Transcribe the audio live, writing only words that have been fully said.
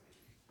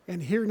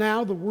And hear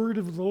now the word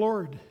of the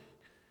Lord.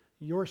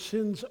 Your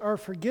sins are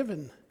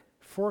forgiven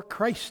for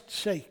Christ's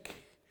sake.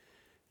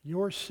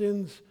 Your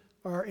sins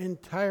are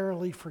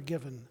entirely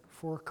forgiven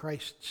for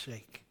Christ's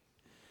sake.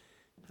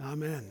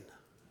 Amen.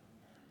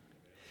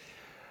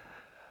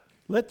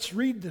 Let's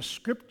read the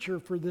scripture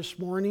for this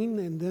morning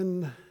and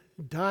then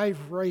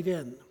dive right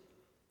in.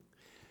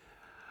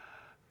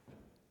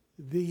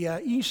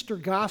 The Easter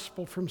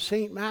Gospel from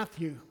St.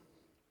 Matthew.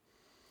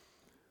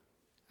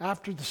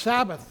 After the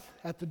Sabbath,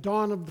 at the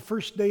dawn of the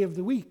first day of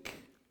the week,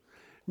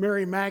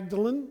 Mary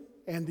Magdalene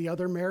and the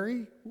other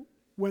Mary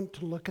went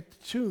to look at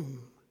the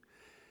tomb.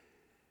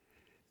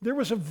 There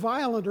was a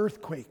violent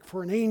earthquake,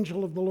 for an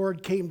angel of the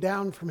Lord came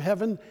down from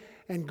heaven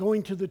and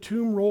going to the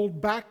tomb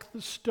rolled back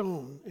the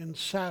stone and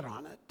sat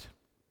on it.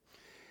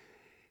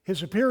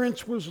 His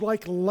appearance was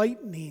like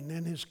lightning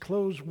and his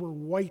clothes were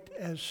white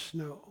as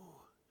snow.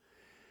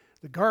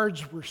 The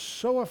guards were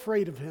so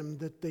afraid of him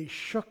that they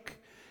shook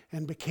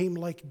and became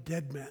like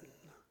dead men.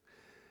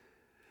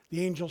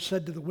 The angel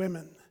said to the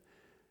women,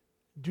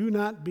 "Do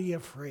not be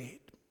afraid,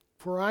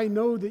 for I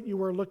know that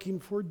you are looking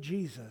for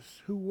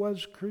Jesus, who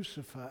was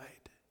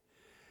crucified.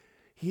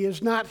 He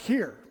is not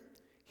here.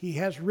 He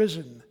has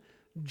risen,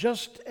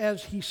 just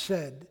as he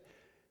said.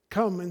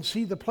 Come and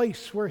see the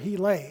place where he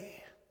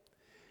lay.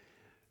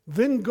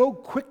 Then go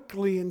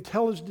quickly and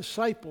tell his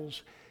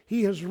disciples,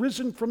 he has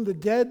risen from the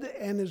dead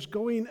and is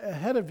going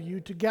ahead of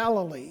you to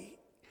Galilee.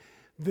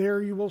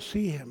 There you will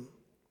see him.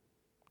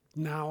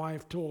 Now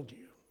I've told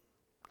you."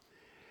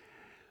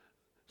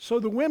 So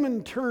the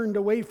women turned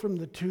away from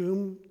the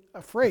tomb,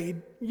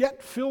 afraid,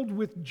 yet filled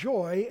with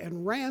joy,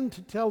 and ran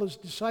to tell his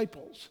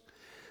disciples.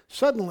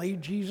 Suddenly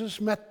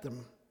Jesus met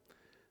them.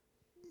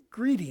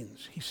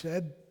 "Greetings," he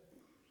said.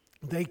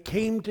 They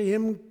came to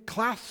him,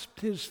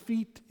 clasped his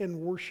feet, and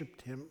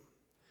worshiped him.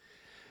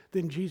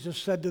 Then Jesus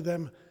said to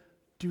them,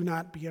 "Do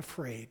not be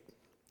afraid.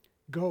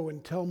 Go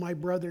and tell my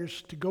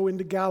brothers to go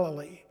into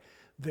Galilee.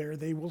 There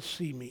they will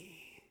see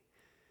me."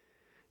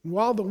 And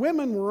while the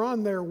women were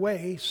on their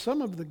way,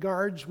 some of the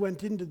guards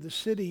went into the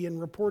city and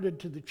reported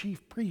to the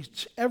chief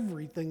priests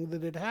everything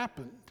that had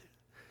happened.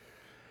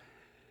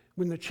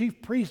 When the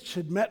chief priests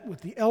had met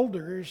with the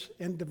elders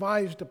and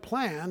devised a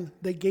plan,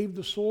 they gave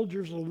the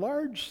soldiers a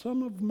large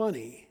sum of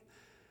money,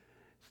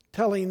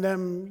 telling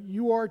them,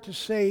 "You are to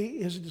say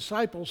his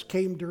disciples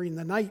came during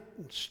the night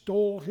and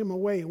stole him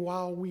away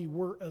while we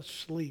were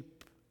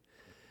asleep.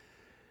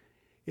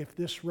 If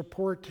this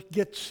report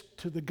gets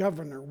to the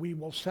governor, we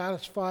will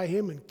satisfy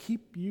him and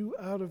keep you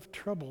out of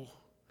trouble."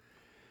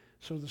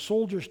 So the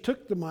soldiers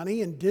took the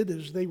money and did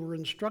as they were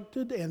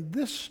instructed, and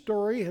this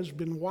story has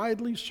been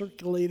widely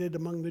circulated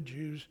among the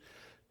Jews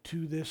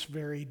to this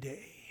very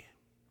day.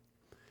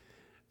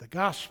 The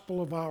gospel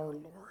of our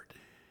Lord.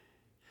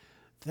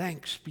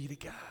 Thanks be to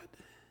God.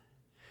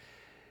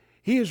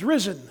 He is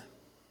risen.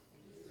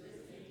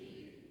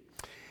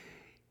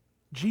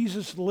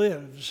 Jesus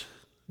lives.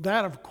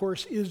 That, of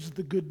course, is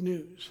the good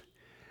news.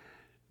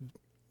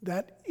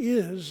 That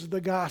is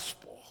the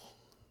gospel.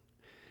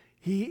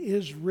 He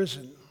is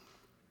risen.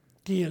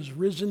 He is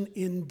risen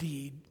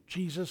indeed.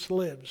 Jesus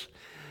lives.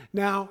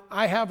 Now,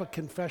 I have a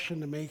confession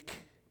to make.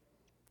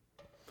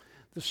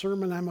 The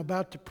sermon I'm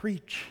about to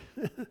preach,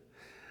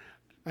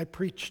 I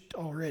preached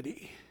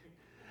already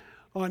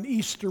on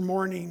Easter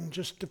morning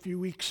just a few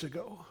weeks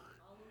ago.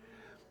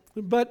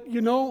 But,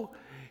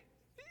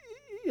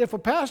 if a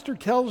pastor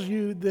tells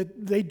you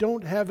that they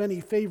don't have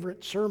any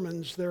favorite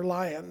sermons, they're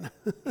lying.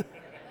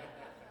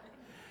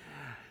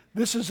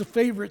 This is a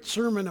favorite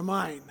sermon of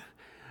mine.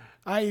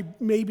 I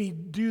maybe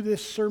do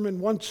this sermon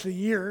once a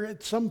year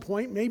at some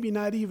point, maybe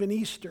not even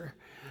Easter,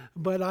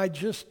 but I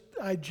just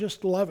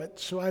love it,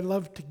 so I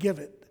love to give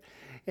it.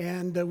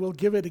 And we'll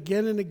give it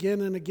again and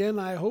again and again,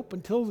 I hope,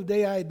 until the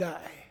day I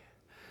die.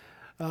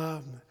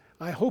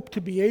 I hope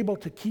to be able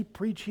to keep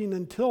preaching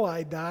until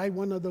I die,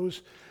 one of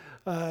those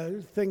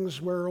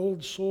things where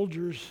old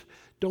soldiers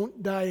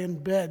don't die in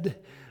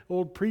bed,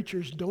 old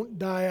preachers don't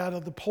die out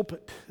of the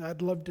pulpit.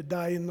 I'd love to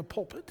die in the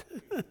pulpit,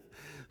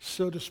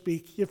 so to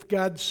speak, if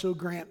God so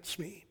grants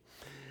me.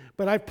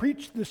 But I've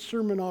preached this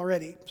sermon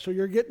already, so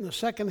you're getting a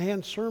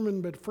second-hand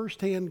sermon, but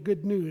first-hand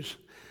good news.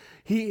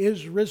 He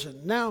is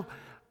risen. Now,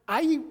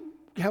 I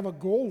have a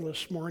goal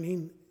this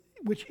morning,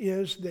 which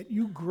is that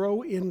you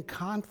grow in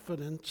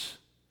confidence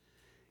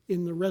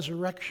in the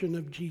resurrection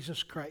of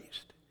Jesus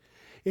Christ.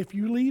 If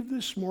you leave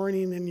this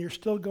morning and you're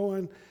still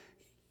going,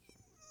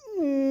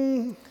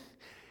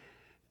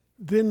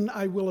 then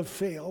I will have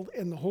failed,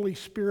 and the Holy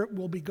Spirit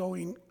will be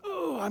going,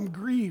 "Oh, I'm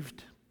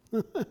grieved."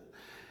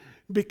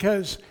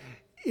 Because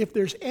if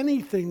there's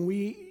anything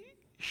we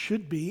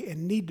should be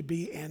and need to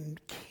be and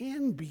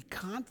can be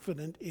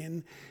confident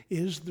in,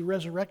 is the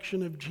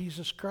resurrection of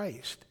Jesus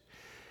Christ.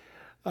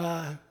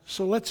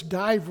 So let's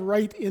dive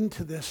right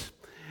into this.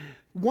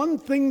 One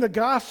thing the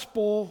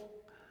Gospels,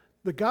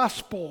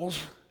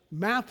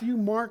 Matthew,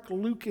 Mark,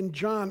 Luke, and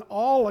John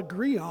all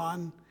agree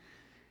on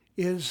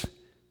is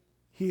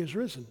he is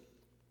risen.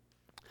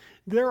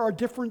 There are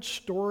different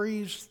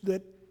stories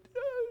that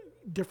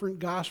different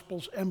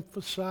Gospels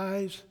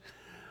emphasize.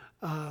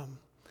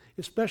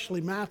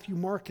 Especially Matthew,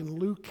 Mark, and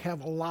Luke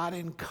have a lot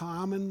in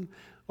common,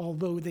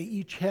 although they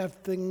each have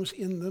things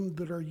in them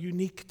that are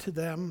unique to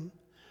them.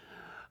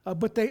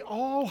 But they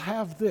all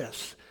have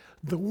this.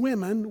 The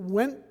women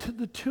went to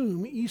the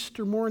tomb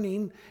Easter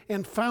morning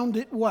and found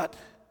it what?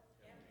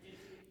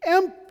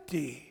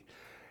 Empty.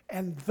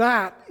 And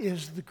that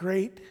is the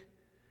great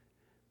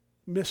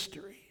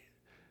mystery.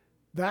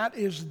 That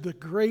is the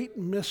great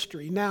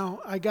mystery. Now,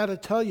 I got to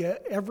tell you,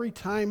 every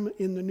time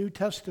in the New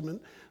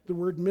Testament the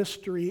word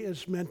mystery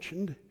is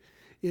mentioned,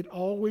 it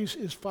always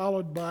is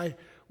followed by,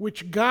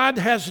 which God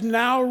has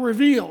now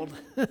revealed.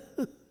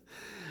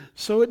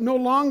 So it no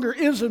longer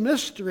is a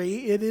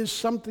mystery. It is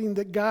something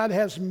that God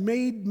has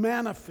made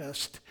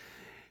manifest.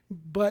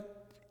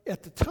 But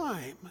at the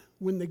time,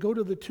 when they go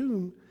to the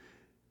tomb,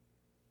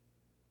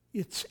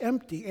 it's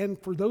empty. And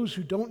for those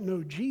who don't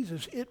know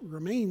Jesus, it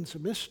remains a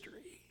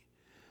mystery.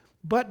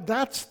 But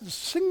that's the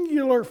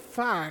singular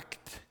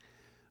fact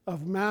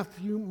of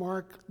Matthew,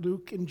 Mark,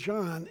 Luke, and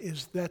John,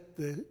 is that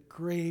the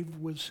grave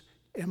was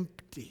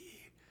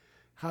empty.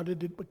 How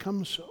did it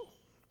become so?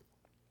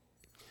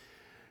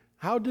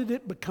 How did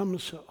it become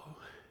so?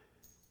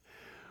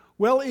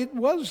 Well, it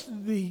was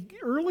the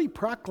early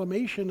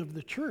proclamation of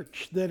the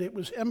church that it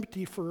was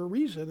empty for a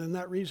reason, and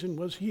that reason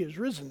was he is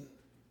risen.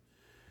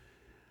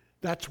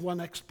 That's one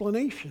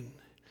explanation.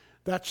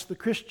 That's the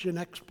Christian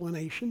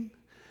explanation.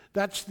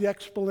 That's the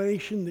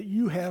explanation that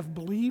you have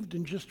believed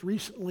and just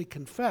recently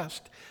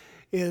confessed,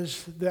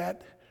 is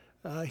that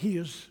he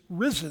is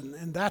risen,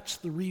 and that's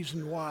the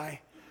reason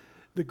why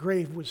the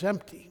grave was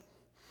empty.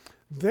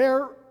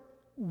 There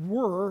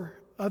were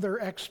other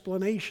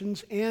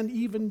explanations, and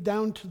even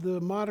down to the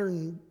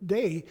modern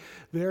day,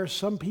 there are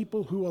some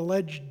people who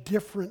allege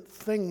different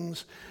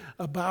things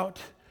about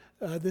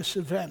this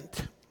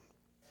event.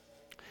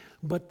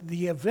 But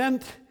the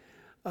event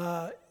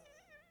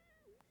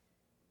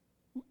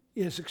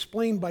is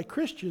explained by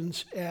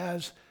Christians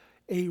as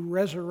a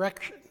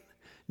resurrection.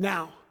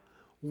 Now,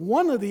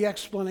 one of the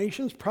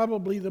explanations,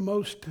 probably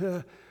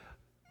the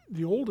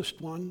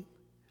oldest one,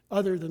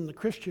 other than the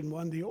Christian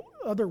one, the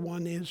other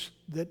one is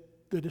that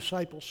the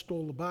disciples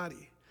stole the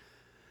body.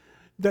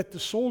 That the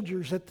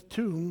soldiers at the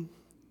tomb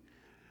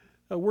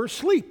were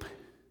asleep.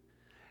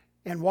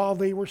 And while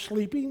they were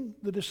sleeping,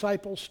 the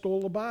disciples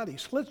stole the body.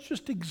 So let's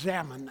just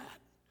examine that.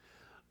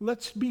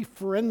 Let's be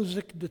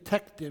forensic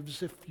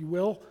detectives, if you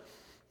will,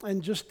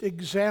 and just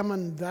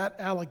examine that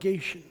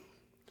allegation.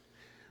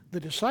 The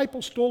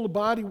disciples stole the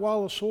body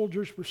while the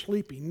soldiers were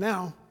sleeping.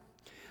 Now,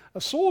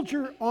 a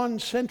soldier on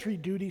sentry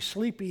duty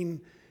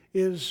sleeping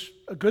is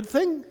a good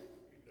thing?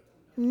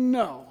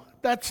 No,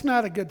 that's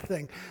not a good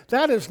thing.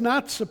 That is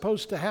not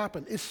supposed to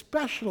happen,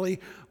 especially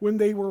when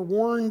they were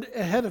warned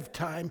ahead of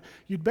time.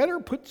 You'd better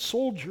put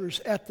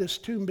soldiers at this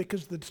tomb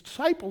because the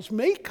disciples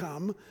may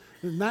come,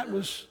 and that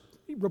was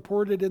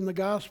reported in the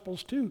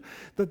Gospels too,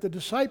 that the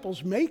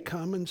disciples may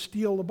come and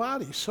steal the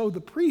body. So the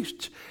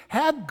priests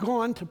had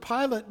gone to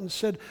Pilate and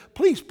said,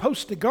 please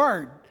post a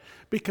guard,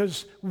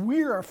 because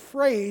we're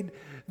afraid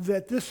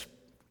that this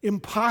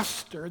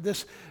imposter,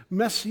 this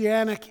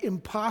messianic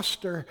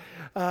imposter,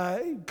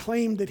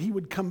 claimed that he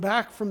would come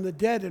back from the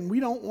dead, and we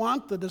don't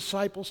want the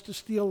disciples to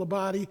steal the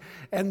body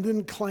and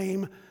then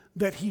claim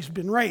that he's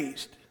been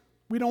raised.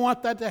 We don't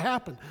want that to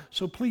happen,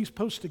 so please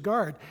post a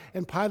guard.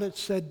 And Pilate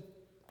said,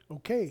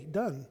 okay,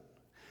 done.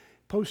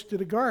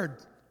 Posted a guard.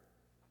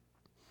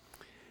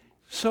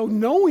 So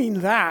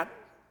knowing that,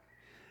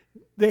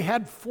 they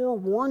had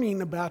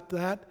forewarning about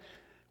that.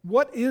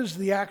 What is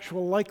the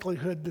actual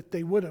likelihood that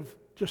they would have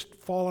just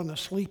fallen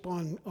asleep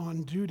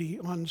on duty,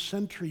 on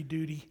sentry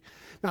duty?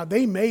 Now,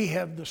 they may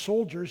have, the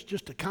soldiers,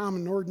 just a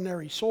common,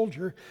 ordinary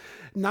soldier,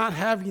 not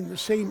having the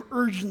same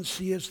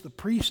urgency as the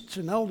priests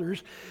and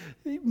elders,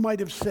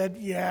 might have said,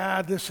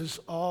 yeah, this is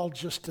all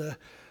just a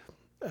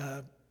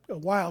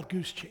wild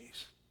goose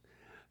chase.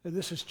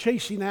 This is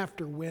chasing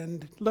after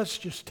wind. Let's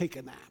just take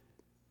a nap.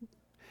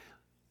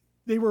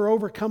 They were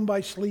overcome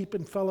by sleep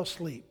and fell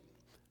asleep.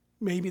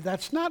 Maybe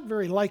that's not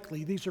very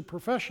likely. These are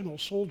professional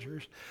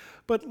soldiers.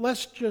 But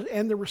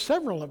and there were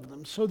several of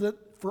them, so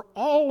that for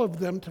all of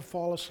them to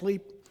fall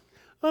asleep,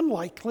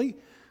 unlikely,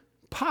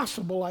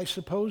 possible, I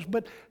suppose,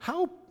 but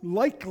how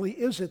likely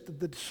is it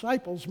that the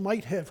disciples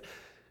might have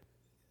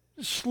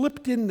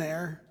slipped in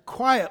there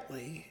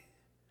quietly,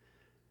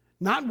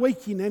 not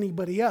waking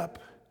anybody up,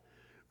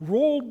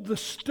 rolled the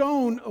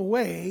stone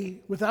away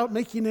without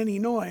making any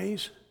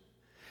noise,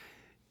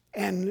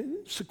 and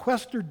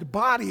sequestered the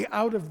body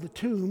out of the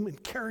tomb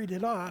and carried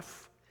it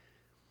off?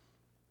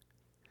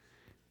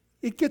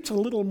 It gets a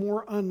little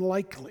more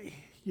unlikely,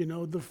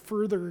 the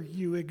further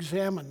you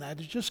examine that.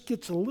 It just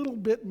gets a little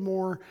bit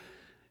more,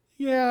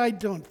 yeah, I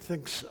don't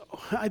think so.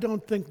 I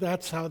don't think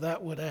that's how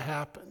that would have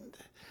happened.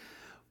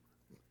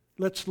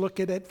 Let's look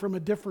at it from a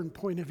different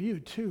point of view,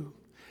 too.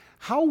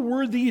 How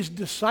were these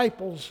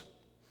disciples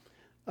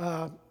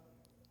at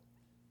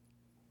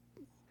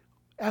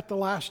the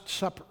Last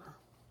Supper?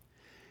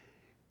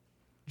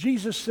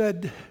 Jesus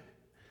said,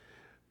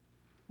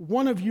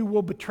 one of you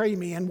will betray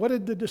me. And what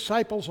did the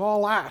disciples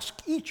all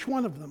ask? Each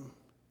one of them.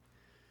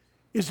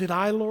 Is it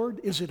I, Lord?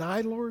 Is it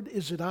I, Lord?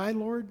 Is it I,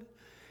 Lord?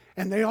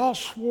 And they all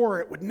swore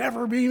it would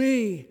never be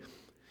me.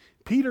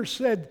 Peter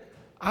said,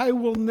 I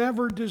will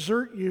never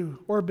desert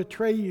you or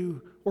betray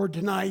you or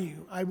deny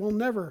you. I will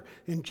never.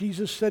 And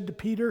Jesus said to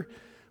Peter,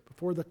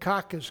 before the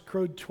cock has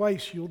crowed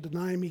twice, you'll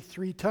deny me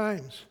 3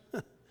 times.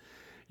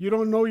 You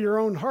don't know your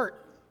own heart.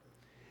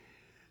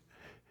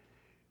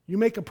 You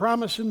make a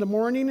promise in the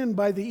morning, and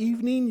by the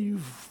evening,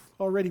 you've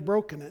already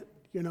broken it.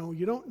 You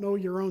don't know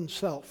your own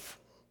self.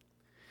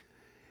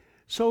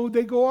 So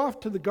they go off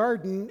to the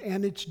garden,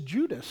 and it's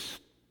Judas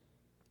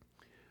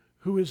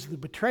who is the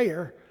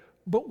betrayer.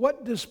 But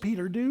what does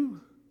Peter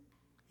do?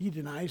 He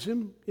denies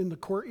him in the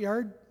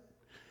courtyard.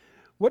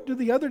 What do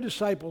the other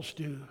disciples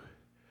do?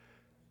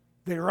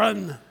 They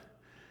run.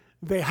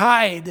 They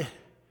hide.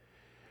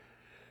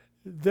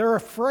 They're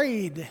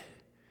afraid.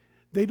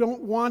 They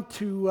don't want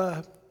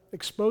to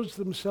expose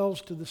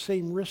themselves to the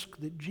same risk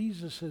that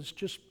Jesus has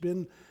just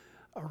been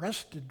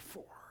arrested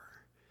for.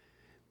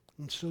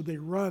 And so they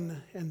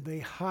run and they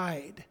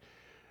hide.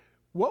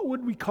 What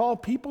would we call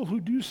people who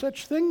do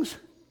such things?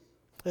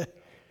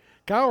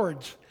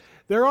 Cowards.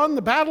 They're on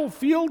the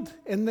battlefield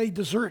and they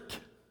desert.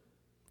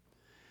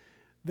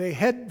 They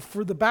head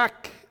for the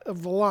back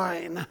of the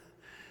line.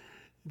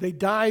 They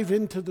dive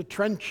into the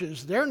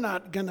trenches. They're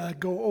not going to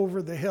go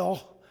over the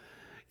hill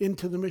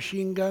into the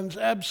machine guns.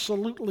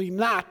 Absolutely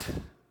not.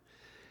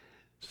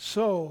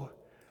 So,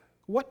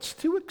 what's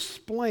to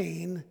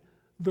explain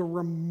the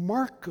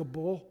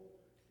remarkable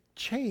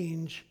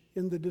change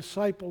in the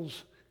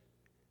disciples'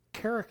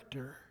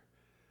 character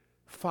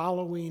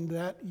following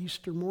that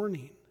Easter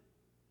morning?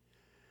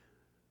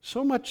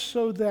 So much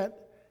so that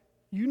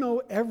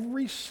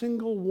every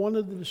single one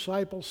of the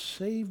disciples,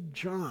 save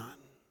John,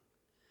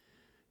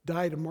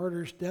 died a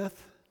martyr's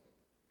death.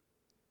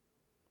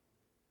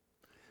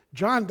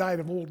 John died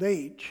of old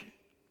age.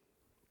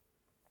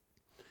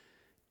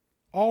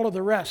 All of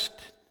the rest,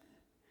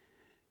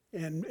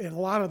 and a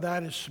lot of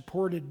that is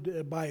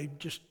supported by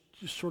just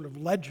sort of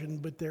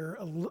legend, but their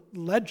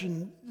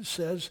legend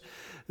says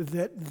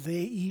that they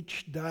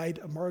each died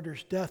a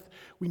martyr's death.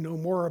 We know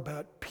more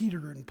about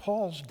Peter and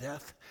Paul's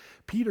death.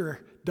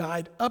 Peter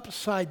died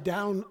upside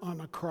down on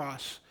a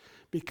cross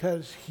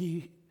because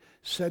he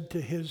said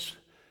to his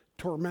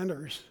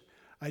tormentors,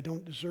 I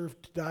don't deserve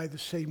to die the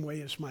same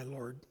way as my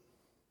Lord,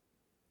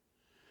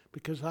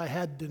 because I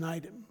had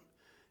denied him.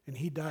 And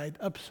he died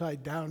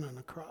upside down on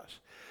a cross.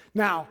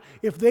 Now,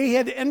 if they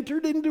had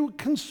entered into a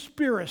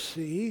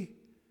conspiracy,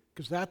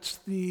 because that's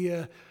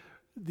the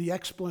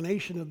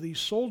explanation of these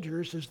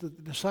soldiers, is that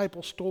the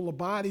disciples stole a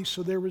body,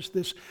 so there was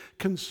this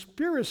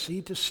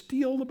conspiracy to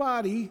steal the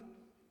body,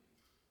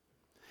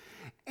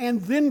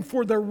 and then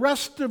for the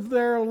rest of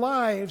their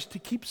lives to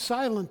keep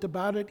silent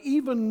about it,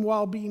 even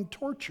while being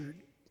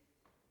tortured.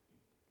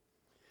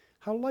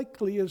 How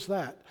likely is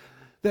that?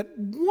 That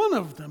one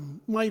of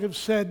them might have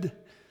said,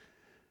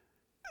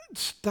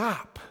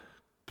 stop.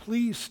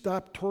 Please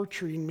stop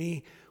torturing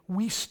me.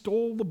 We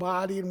stole the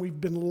body and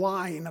we've been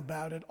lying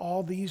about it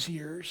all these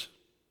years.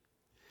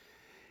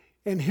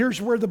 And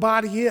here's where the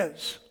body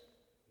is.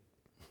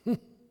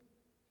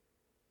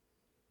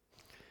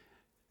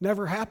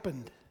 Never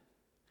happened.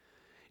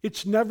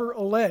 It's never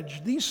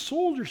alleged. These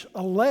soldiers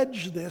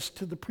allege this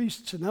to the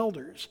priests and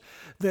elders,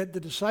 that the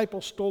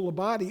disciples stole a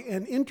body.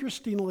 And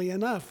interestingly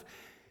enough,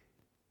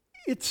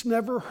 it's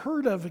never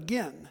heard of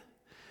again.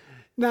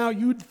 Now,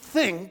 you'd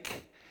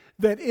think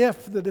that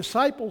if the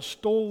disciples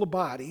stole the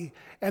body,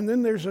 and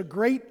then there's a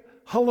great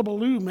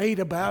hullabaloo made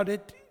about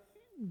it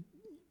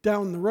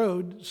down the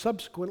road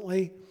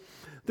subsequently,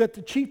 that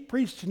the chief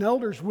priests and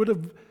elders would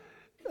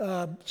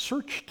have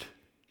searched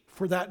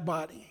for that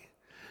body.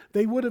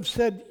 They would have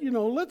said,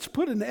 let's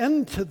put an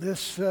end to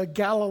this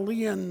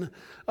Galilean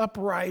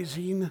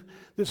uprising,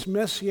 this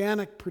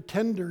messianic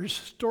pretenders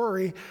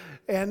story,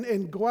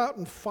 and go out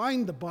and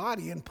find the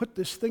body and put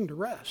this thing to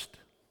rest.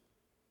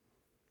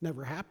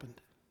 Never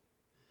happened.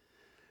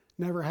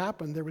 Never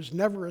happened. There was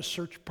never a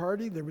search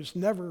party. There was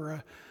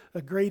never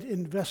a great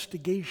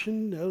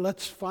investigation.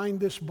 Let's find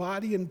this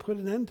body and put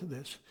an end to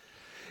this.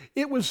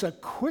 It was a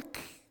quick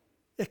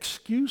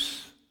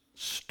excuse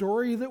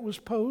story that was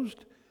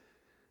posed,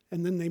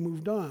 and then they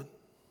moved on.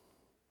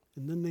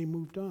 And then they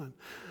moved on.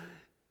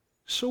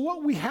 So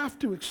what we have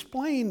to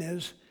explain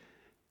is,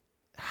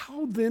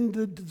 how then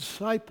did the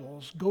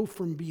disciples go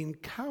from being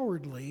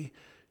cowardly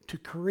to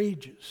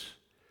courageous?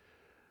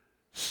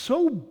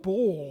 So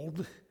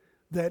bold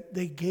that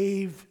they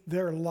gave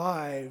their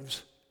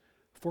lives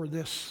for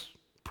this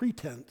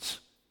pretense.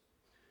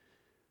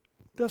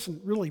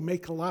 Doesn't really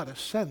make a lot of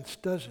sense,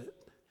 does it?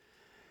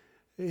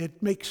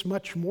 It makes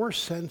much more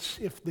sense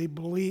if they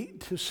believe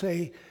to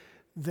say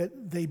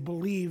that they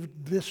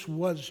believed this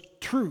was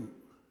true,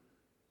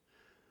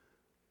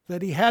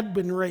 that he had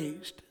been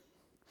raised.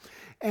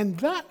 And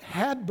that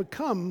had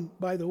become,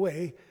 by the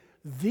way,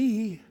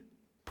 the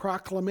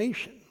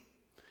proclamation.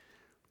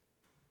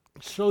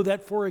 So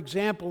that, for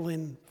example,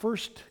 in 1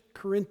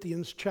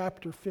 Corinthians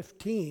chapter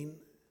 15,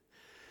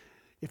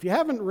 If you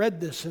haven't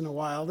read this in a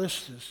while,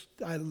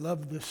 I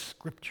love this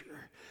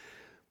scripture.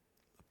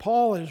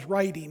 Paul is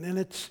writing, and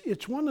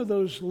it's one of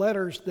those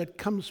letters that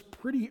comes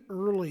pretty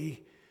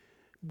early,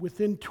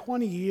 within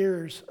 20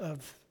 years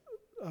of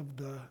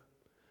the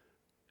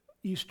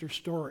Easter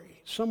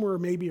story, somewhere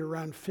maybe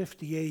around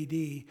 50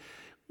 A.D.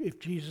 If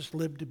Jesus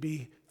lived to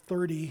be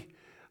 30,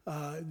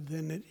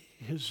 then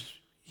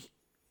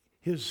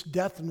his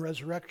death and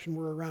resurrection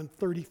were around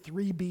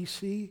 33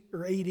 B.C.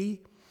 or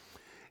A.D.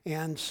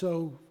 And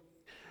so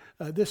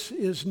this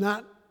is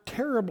not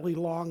terribly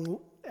long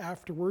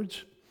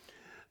afterwards.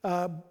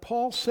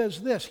 Paul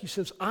says this. He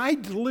says, I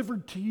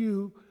delivered to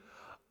you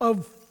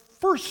of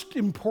first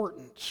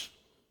importance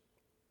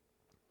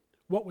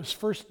what was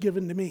first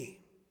given to me.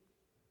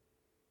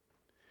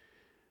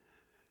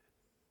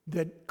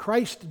 That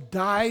Christ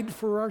died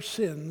for our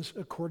sins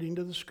according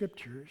to the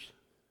Scriptures.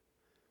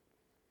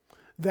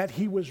 That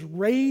he was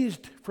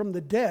raised from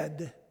the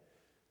dead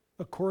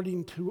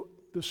according to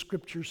the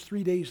Scriptures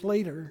 3 days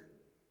later.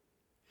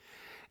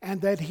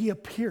 And that he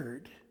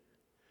appeared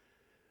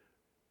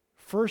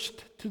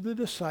first to the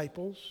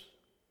disciples,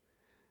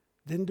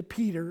 then to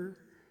Peter,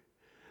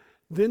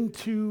 then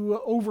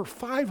to over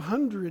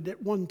 500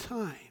 at one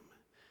time,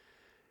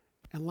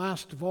 and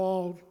last of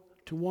all,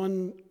 to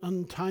one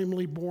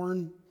untimely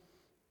born,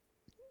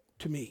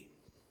 to me.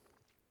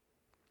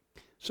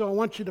 So I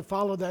want you to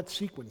follow that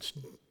sequence.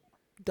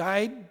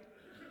 Died,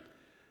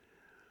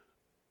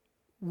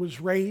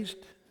 was raised,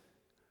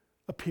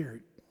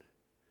 appeared.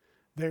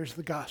 There's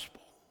the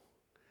gospel.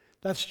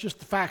 That's just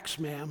the facts,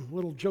 ma'am.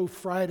 Little Joe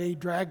Friday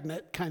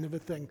dragnet kind of a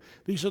thing.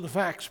 These are the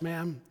facts,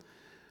 ma'am.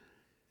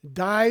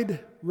 Died,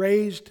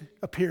 raised,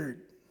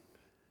 appeared.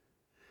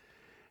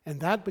 And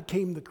that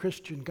became the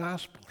Christian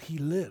gospel. He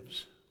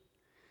lives.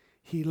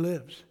 He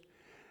lives.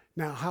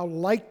 Now, how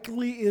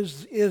likely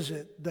is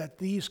it that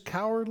these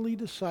cowardly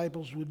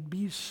disciples would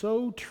be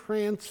so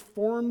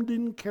transformed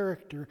in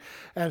character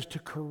as to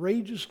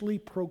courageously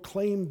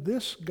proclaim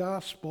this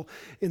gospel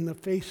in the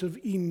face of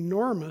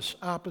enormous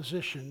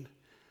opposition,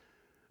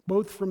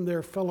 both from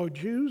their fellow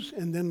Jews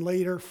and then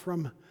later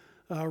from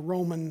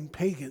Roman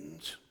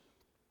pagans,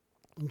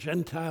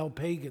 Gentile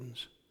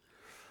pagans?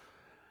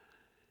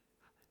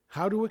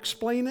 How to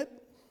explain it?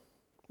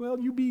 Well,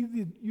 you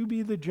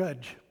be the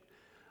judge.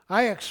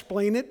 I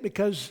explain it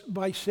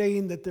by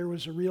saying that there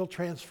was a real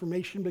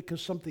transformation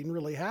because something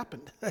really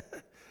happened.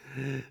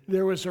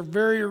 There was a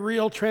very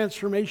real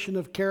transformation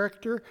of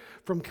character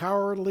from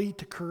cowardly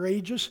to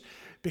courageous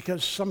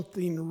because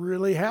something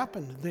really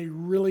happened. They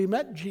really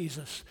met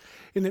Jesus.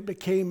 And it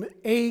became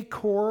the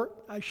core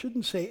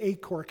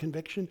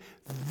conviction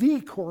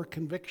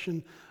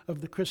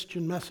of the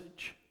Christian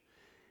message.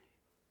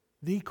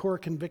 The core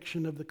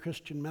conviction of the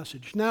Christian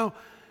message. Now,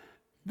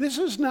 this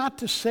is not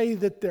to say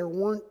that there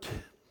weren't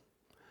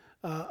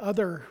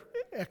other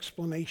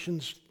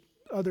explanations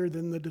other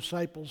than the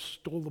disciples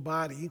stole the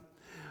body.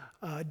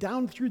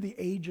 Down through the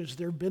ages,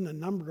 there have been a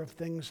number of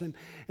things.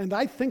 And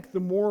I think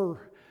the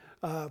more,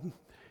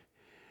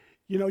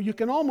 you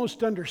can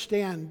almost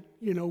understand,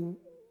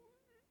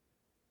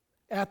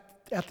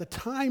 at the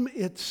time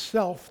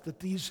itself that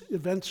these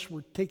events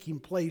were taking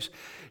place,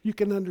 you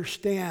can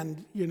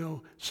understand,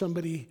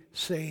 somebody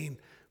saying,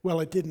 well,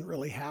 it didn't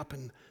really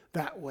happen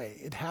that way.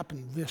 It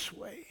happened this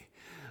way.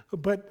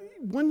 But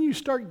when you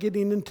start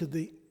getting into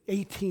the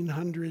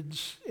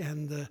 1800s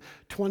and the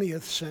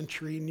 20th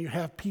century, and you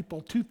have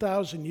people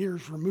 2,000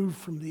 years removed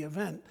from the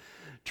event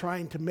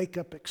trying to make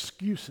up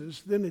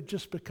excuses, then it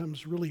just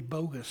becomes really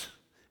bogus.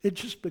 It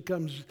just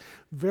becomes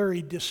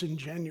very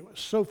disingenuous.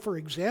 So, for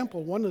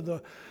example, one of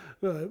the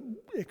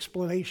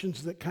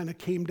explanations that kind of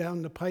came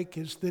down the pike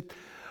is that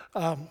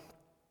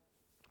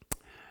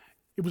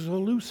it was a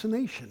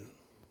hallucination.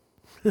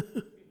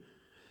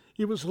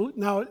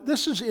 Now,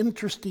 this is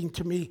interesting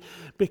to me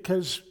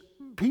because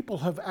people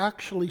have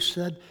actually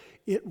said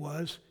it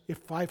was, if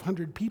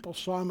 500 people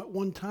saw him at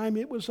one time,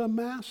 it was a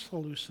mass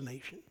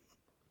hallucination.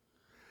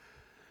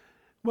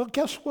 Well,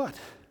 guess what?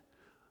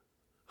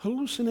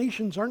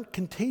 Hallucinations aren't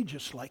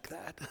contagious like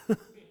that.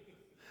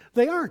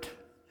 They aren't.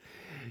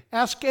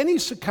 Ask any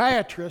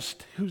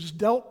psychiatrist who's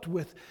dealt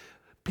with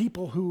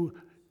people who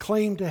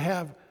claim to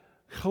have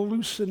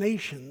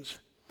hallucinations.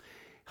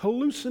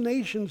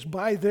 Hallucinations,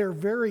 by their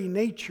very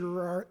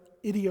nature, are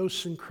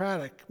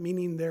idiosyncratic,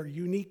 meaning they're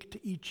unique to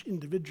each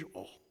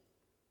individual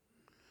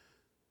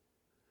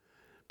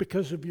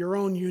because of your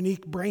own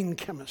unique brain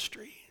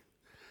chemistry.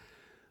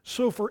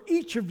 So for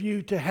each of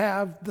you to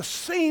have the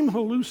same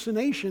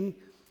hallucination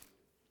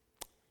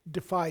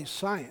defies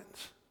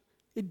science.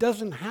 It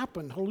doesn't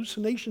happen.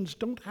 Hallucinations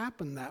don't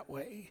happen that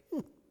way.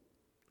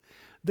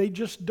 They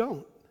just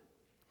don't.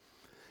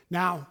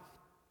 Now,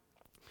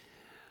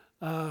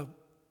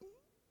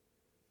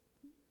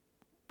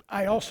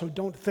 I also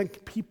don't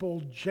think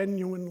people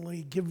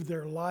genuinely give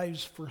their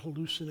lives for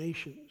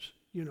hallucinations,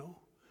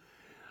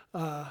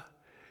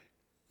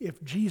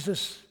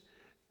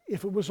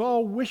 If it was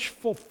all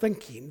wishful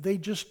thinking, they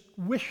just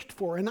wished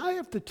for, and I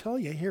have to tell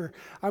you here,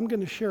 I'm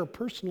going to share a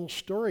personal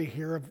story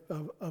here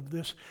of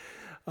this.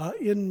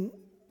 In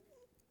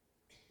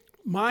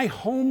My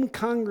home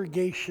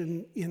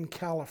congregation in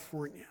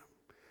California,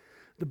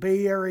 the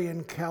Bay Area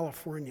in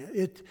California,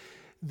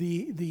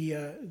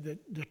 the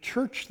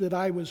church that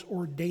I was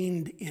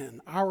ordained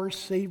in, Our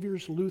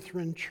Savior's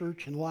Lutheran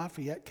Church in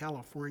Lafayette,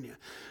 California,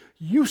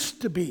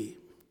 used to be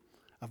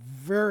a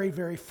very,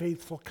 very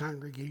faithful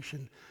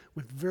congregation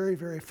with very,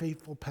 very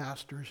faithful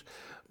pastors,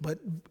 but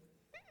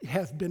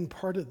have been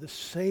part of the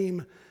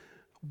same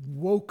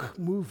woke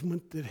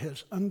movement that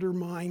has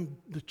undermined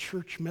the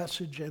church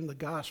message and the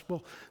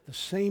gospel, the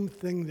same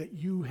thing that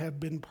you have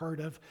been part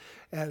of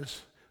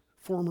as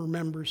former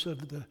members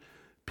of the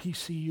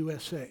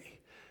PCUSA.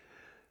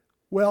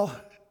 Well,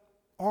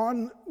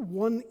 on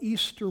one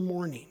Easter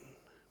morning,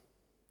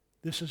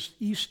 this is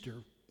Easter,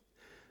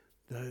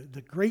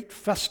 the great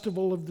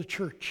festival of the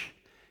church,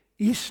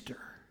 Easter,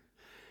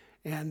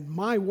 and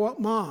my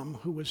mom,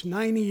 who was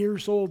 90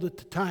 years old at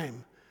the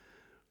time,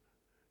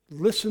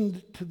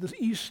 listened to the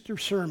Easter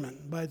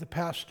sermon by the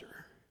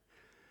pastor,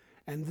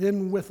 and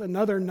then with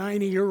another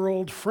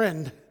 90-year-old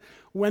friend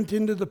went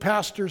into the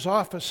pastor's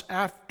office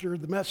after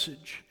the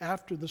message,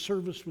 after the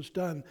service was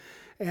done,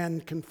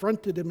 and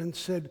confronted him and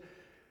said,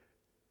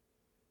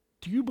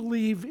 "Do you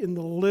believe in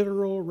the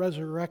literal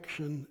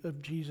resurrection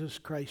of Jesus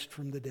Christ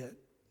from the dead?"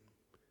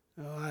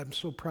 Oh, I'm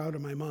so proud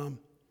of my mom.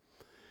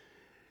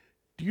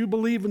 "Do you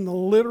believe in the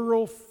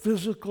literal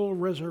physical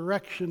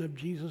resurrection of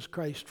Jesus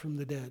Christ from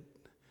the dead?"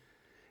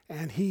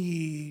 And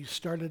he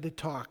started to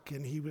talk,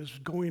 and he was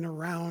going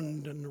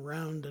around and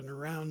around and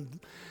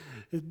around,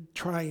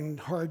 trying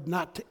hard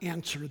not to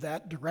answer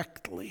that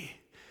directly.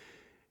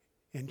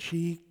 And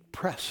she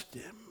pressed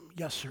him,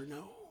 yes or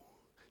no.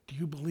 Do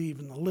you believe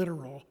in the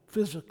literal,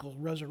 physical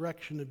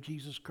resurrection of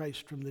Jesus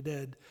Christ from the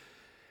dead?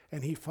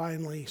 And he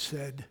finally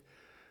said,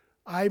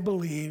 I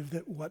believe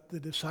that what the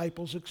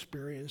disciples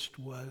experienced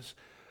was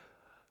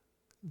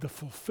the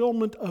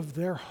fulfillment of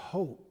their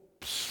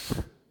hopes.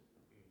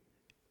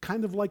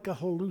 Kind of like a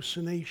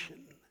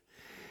hallucination.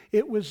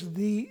 It was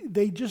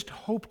they just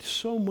hoped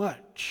so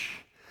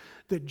much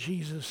that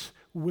Jesus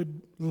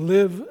would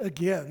live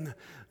again,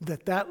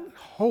 that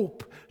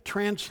hope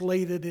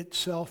translated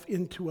itself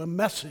into a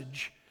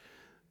message,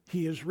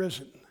 he is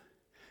risen.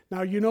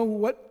 Now, you know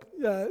what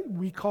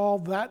we call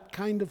that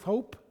kind of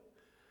hope?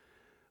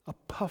 A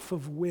puff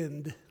of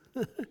wind.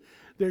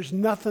 There's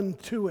nothing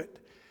to it.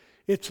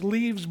 It's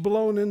leaves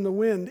blown in the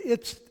wind.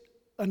 It's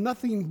a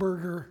nothing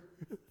burger.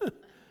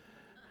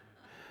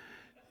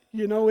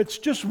 You know, it's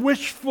just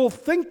wishful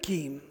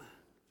thinking.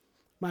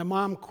 My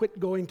mom quit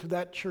going to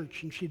that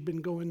church, and she'd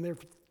been going there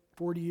for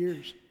 40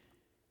 years.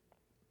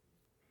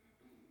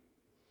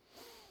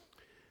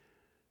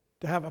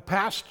 To have a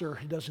pastor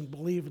who doesn't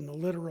believe in the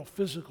literal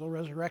physical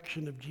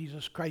resurrection of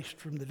Jesus Christ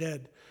from the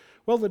dead.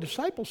 Well, the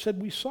disciples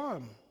said we saw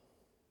him.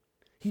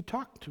 He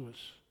talked to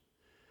us.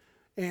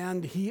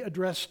 And he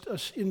addressed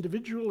us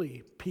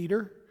individually.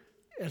 Peter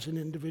as an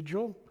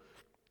individual.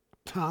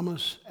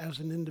 Thomas as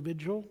an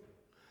individual.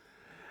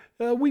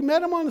 We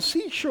met him on the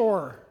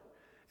seashore,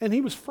 and he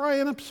was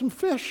frying up some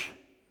fish.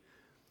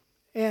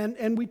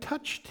 And we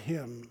touched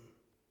him.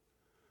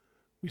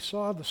 We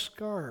saw the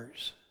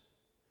scars.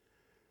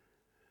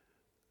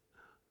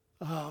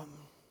 The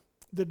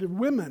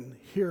women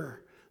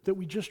here that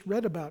we just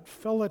read about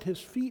fell at his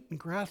feet and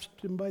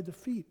grasped him by the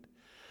feet.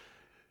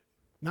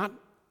 Not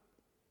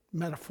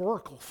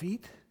metaphorical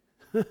feet.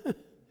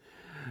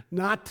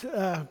 Not,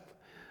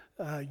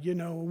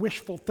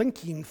 wishful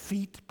thinking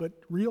feet, but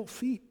real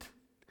feet.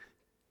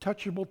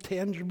 Touchable,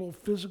 tangible,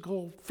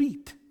 physical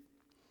feet.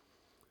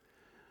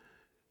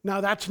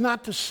 Now, that's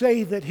not to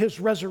say that his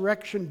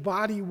resurrection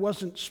body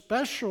wasn't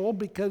special,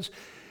 because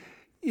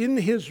in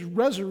his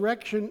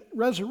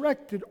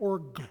resurrected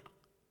or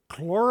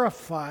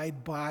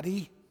glorified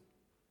body,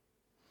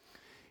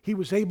 he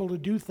was able to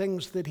do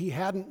things that he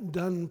hadn't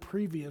done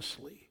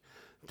previously,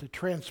 to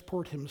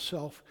transport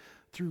himself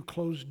through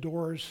closed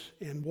doors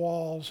and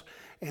walls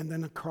and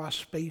then across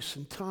space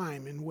and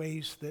time in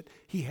ways that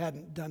he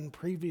hadn't done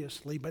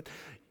previously. But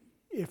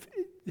if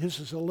this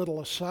is a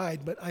little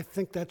aside, but I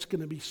think that's going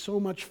to be so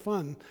much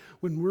fun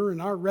when we're in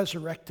our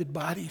resurrected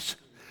bodies.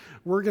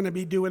 We're going to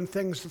be doing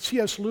things that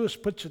C.S. Lewis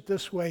puts it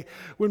this way: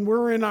 when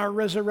we're in our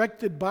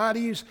resurrected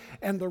bodies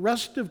and the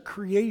rest of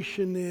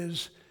creation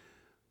is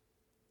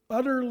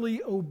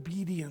utterly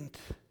obedient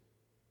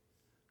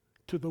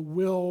to the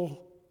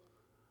will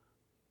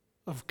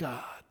of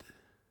God,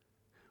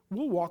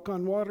 we'll walk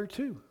on water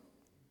too.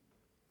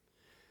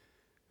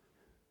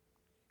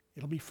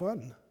 It'll be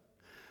fun.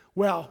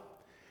 Well,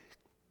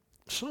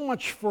 so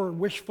much for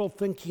wishful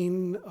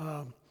thinking,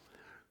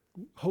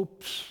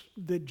 hopes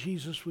that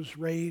Jesus was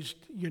raised.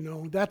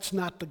 That's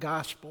not the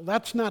gospel.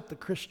 That's not the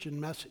Christian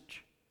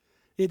message.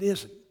 It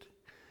isn't.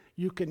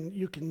 You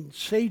can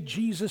say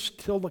Jesus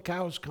till the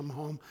cows come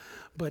home,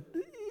 but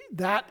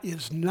that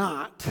is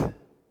not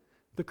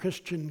the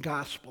Christian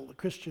gospel. The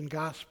Christian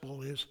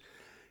gospel is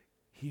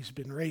he's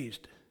been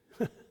raised.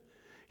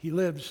 He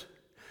lives.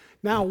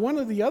 Now, one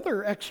of the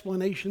other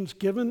explanations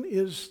given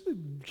is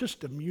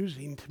just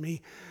amusing to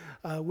me,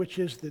 which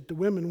is that the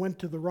women went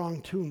to the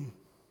wrong tomb.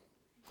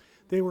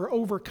 They were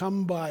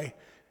overcome by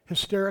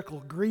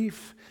hysterical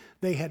grief.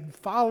 They had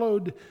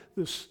followed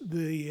as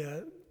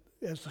the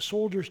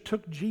soldiers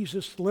took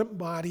Jesus' limp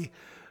body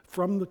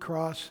from the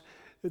cross.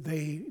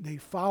 They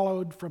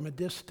followed from a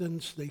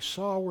distance. They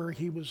saw where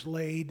he was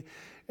laid.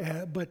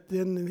 But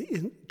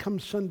then come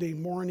Sunday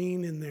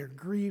morning, in their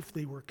grief,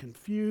 they were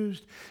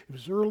confused. It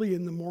was early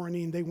in the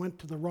morning. They went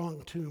to the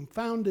wrong tomb,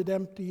 found it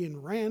empty,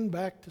 and ran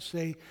back to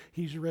say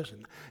he's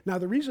risen. Now,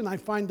 the reason I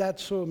find that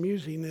so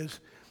amusing is,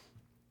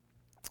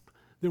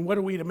 then what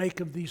are we to make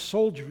of these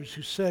soldiers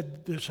who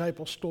said the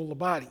disciples stole the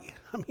body?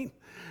 I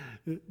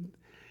mean,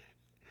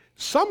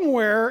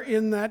 somewhere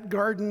in that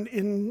garden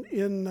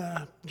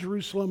in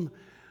Jerusalem,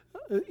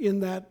 in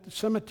that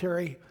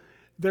cemetery,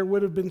 there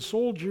would have been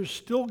soldiers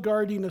still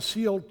guarding a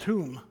sealed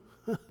tomb.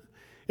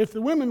 If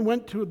the women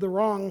went to the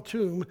wrong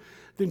tomb,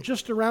 then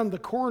just around the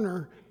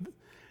corner,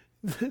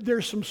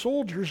 there's some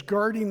soldiers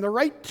guarding the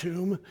right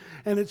tomb,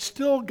 and it's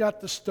still got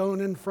the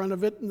stone in front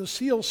of it, and the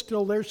seal's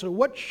still there. So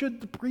what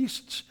should the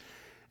priests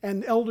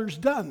and elders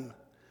done?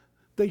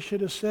 They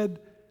should have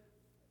said,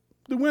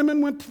 the women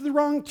went to the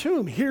wrong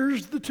tomb.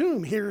 Here's the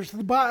tomb. Here's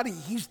the body.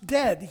 He's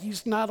dead.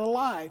 He's not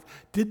alive.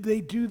 Did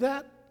they do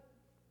that?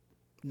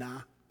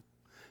 Nah.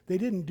 They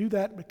didn't do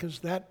that because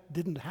that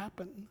didn't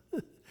happen.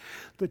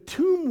 The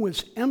tomb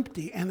was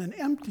empty, and an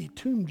empty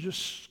tomb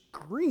just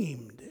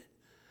screamed,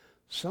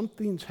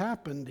 something's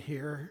happened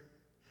here.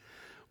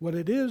 What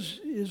it is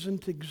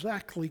isn't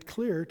exactly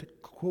clear, to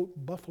quote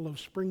Buffalo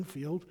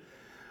Springfield,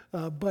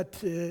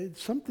 but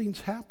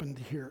something's happened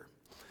here.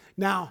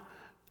 Now,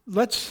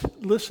 let's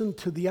listen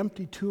to the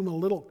empty tomb a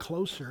little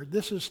closer.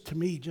 This is, to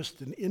me, just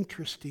an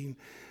interesting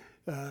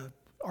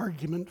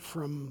argument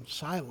from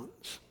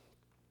silence.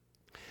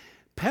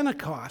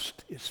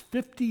 Pentecost is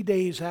 50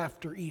 days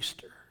after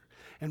Easter,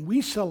 and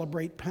we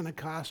celebrate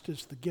Pentecost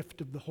as the gift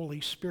of the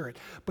Holy Spirit.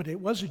 But it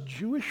was a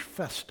Jewish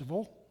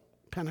festival,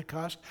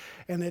 Pentecost,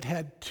 and it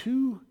had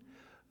two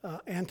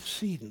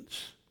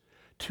antecedents,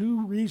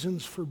 two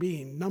reasons for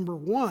being. Number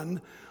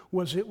one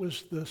was it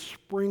was the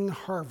spring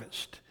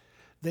harvest.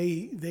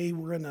 They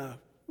were in a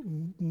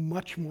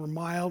much more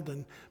mild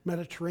and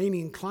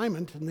Mediterranean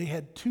climate, and they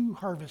had two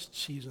harvest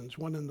seasons,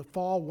 one in the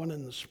fall, one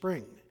in the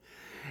spring.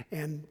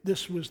 And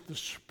this was the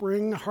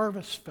spring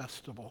harvest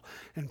festival,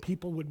 and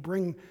people would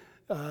bring,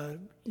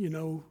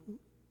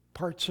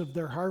 parts of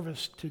their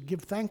harvest to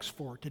give thanks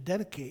for, to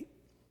dedicate.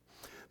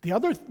 The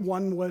other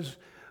one was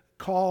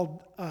called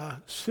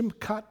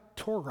Simchat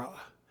Torah,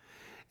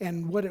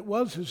 and what it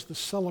was is the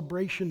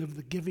celebration of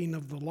the giving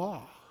of the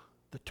law,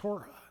 the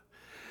Torah.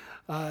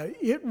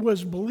 It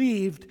was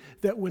believed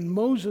that when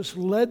Moses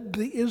led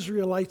the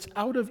Israelites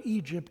out of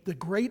Egypt, the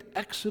great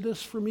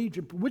exodus from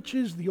Egypt, which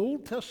is the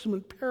Old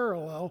Testament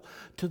parallel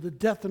to the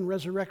death and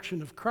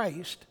resurrection of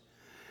Christ,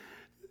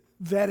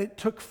 that it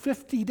took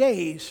 50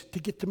 days to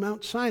get to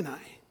Mount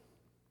Sinai,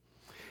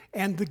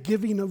 and the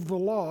giving of the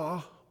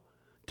law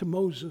to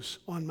Moses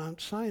on Mount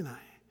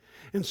Sinai.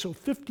 And so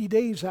 50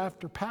 days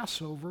after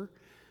Passover,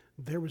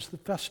 there was the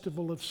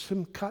festival of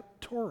Simchat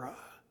Torah,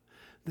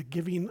 the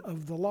giving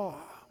of the law.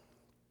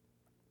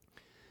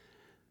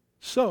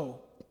 So,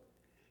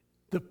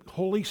 the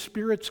Holy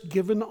Spirit's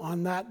given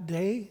on that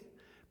day.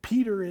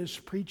 Peter is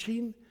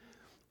preaching,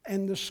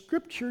 and the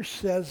scripture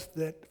says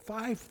that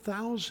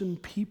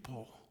 5,000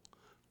 people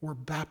were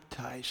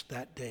baptized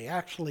that day.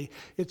 Actually,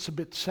 it's a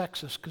bit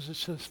sexist because it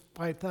says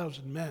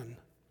 5,000 men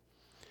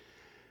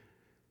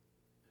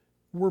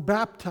were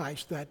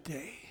baptized that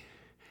day.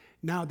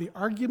 Now, the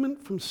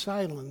argument from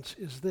silence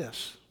is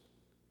this.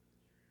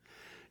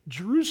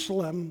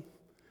 Jerusalem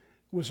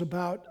was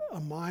about a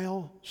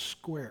mile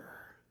square,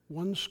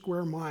 1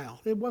 square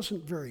mile. It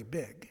wasn't very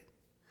big.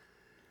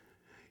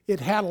 It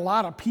had a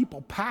lot of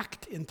people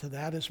packed into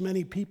that, as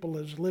many people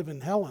as live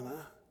in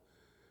Helena,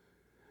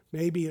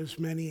 maybe as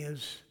many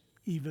as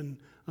even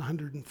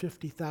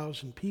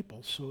 150,000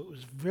 people. So it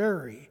was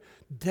very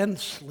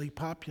densely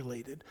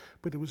populated,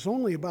 but it was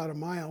only about a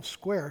mile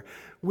square,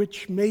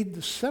 which made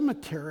the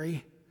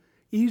cemetery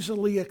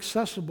easily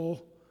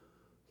accessible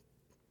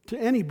to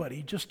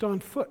anybody just on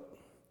foot.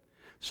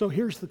 So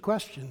here's the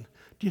question.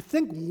 Do you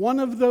think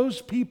one of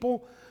those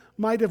people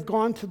might have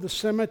gone to the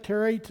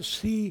cemetery to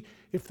see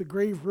if the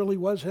grave really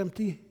was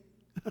empty?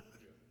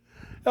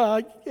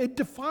 It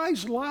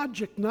defies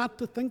logic not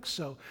to think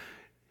so.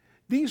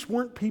 These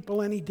weren't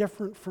people any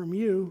different from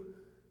you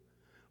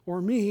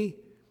or me.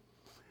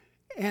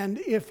 And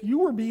if you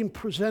were being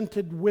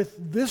presented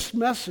with this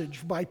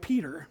message by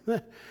Peter,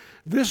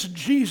 this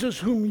Jesus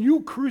whom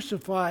you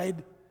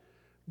crucified,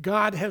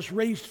 God has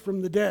raised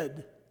from the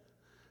dead.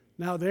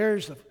 Now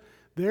there's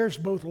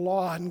both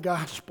law and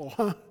gospel.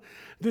 Huh?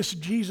 This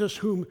Jesus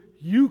whom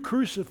you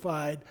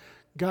crucified,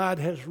 God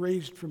has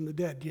raised from the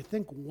dead. Do you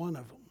think one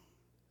of them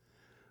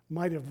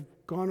might have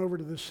gone over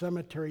to the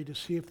cemetery to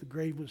see if the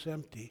grave was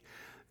empty?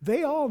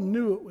 They all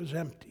knew it was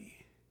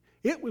empty.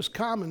 It was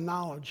common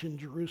knowledge in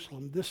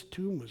Jerusalem this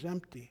tomb was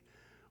empty.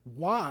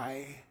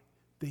 Why?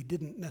 They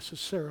didn't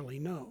necessarily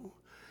know.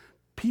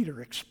 Peter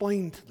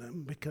explained to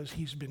them because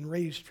he's been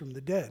raised from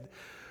the dead.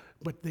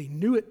 but they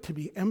knew it to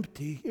be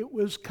empty. It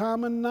was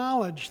common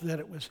knowledge that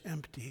it was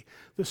empty.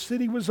 The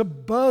city was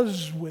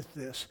abuzz with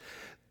this.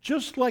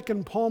 Just like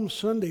in Palm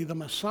Sunday, the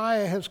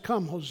Messiah has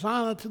come.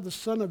 Hosanna to the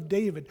Son of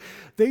David.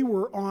 They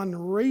were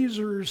on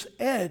razor's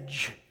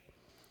edge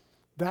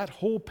that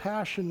whole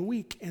Passion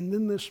Week. And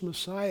then this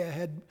Messiah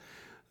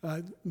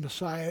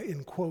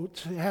in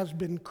quotes, has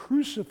been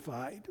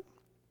crucified.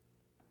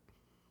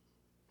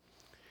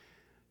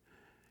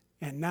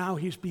 And now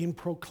he's being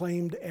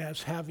proclaimed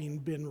as having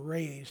been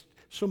raised.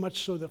 So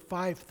much so that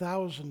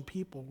 5,000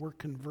 people were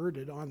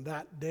converted on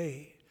that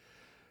day.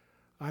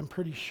 I'm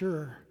pretty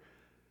sure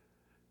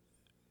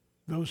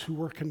those who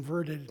were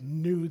converted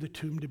knew the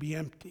tomb to be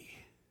empty.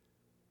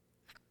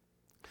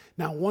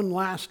 Now, one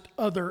last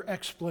other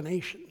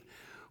explanation,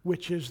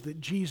 which is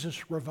that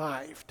Jesus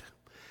revived.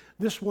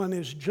 This one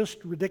is just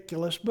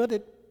ridiculous, but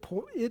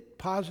it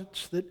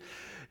posits that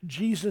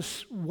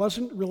Jesus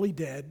wasn't really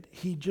dead.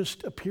 He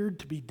just appeared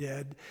to be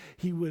dead.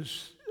 He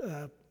was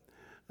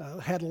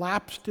had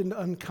lapsed into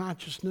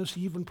unconsciousness,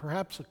 even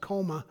perhaps a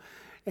coma,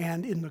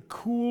 and in the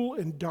cool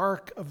and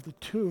dark of the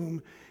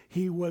tomb,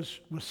 he was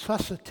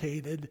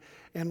resuscitated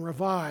and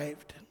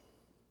revived.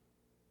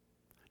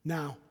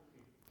 Now,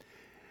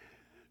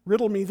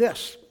 riddle me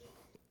this.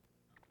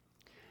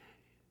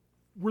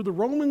 Were the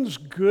Romans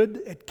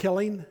good at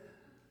killing?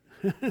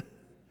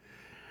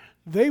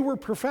 They were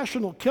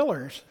professional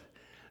killers.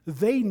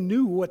 They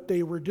knew what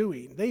they were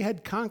doing. They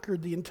had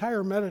conquered the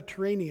entire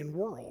Mediterranean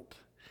world.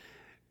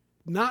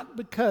 Not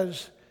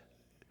because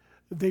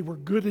they were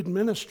good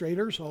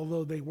administrators,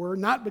 although they were,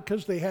 not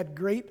because they had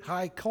great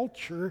high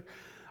culture,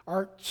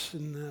 arts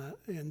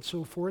and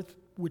so forth,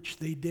 which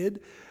they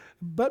did,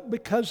 but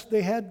because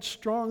they had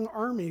strong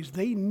armies.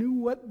 They knew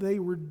what they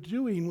were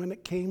doing when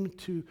it came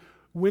to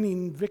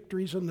winning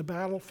victories on the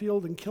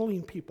battlefield and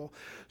killing people.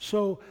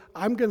 So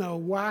I'm going to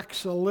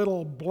wax a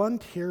little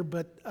blunt here,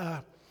 but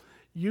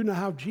you know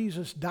how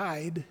Jesus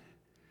died,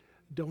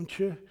 don't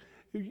you?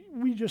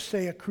 We just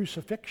say a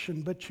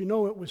crucifixion, but you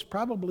know it was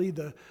probably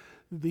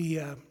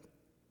the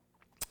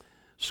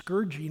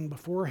scourging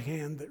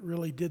beforehand that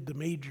really did the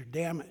major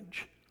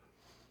damage.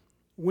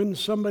 When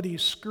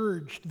somebody's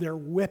scourged, they're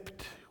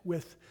whipped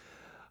with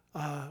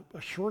a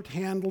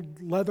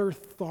short-handled leather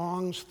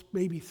thongs,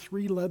 maybe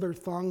 3 leather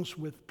thongs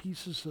with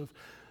pieces of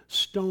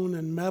stone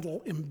and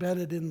metal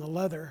embedded in the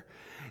leather.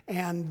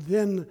 And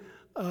then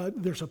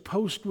there's a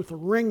post with a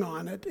ring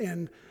on it,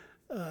 and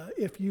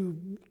if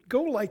you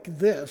go like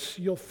this,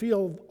 you'll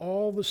feel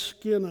all the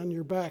skin on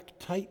your back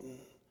tighten.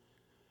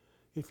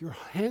 If you're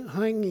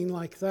hanging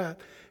like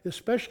that,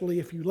 especially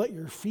if you let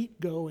your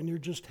feet go and you're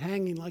just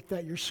hanging like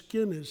that, your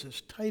skin is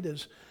as tight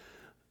as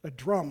a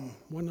drum,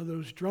 one of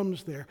those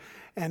drums there.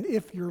 And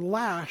if you're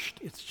lashed,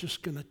 it's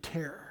just going to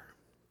tear.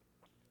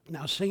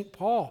 Now, St.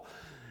 Paul,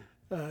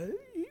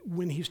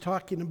 when he's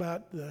talking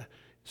about the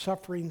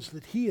sufferings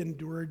that he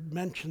endured,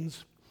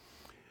 mentions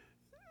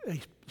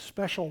a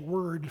special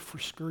word for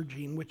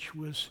scourging, which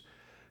was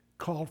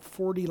called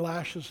 40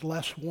 lashes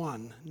less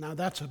one. Now,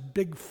 that's a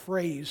big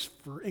phrase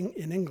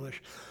in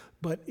English,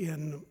 but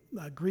in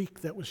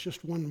Greek, that was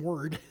just one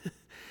word.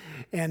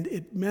 And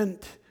it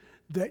meant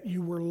that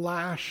you were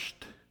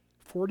lashed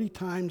 40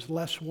 times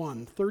less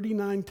one.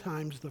 39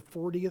 times, the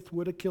 40th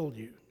would have killed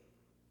you.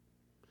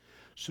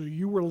 So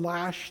you were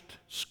lashed,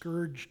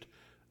 scourged,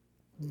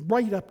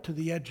 right up to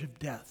the edge of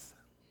death.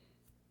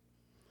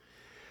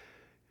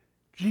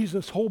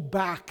 Jesus' whole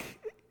back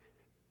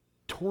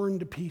torn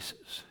to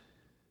pieces.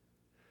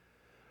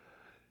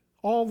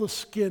 All the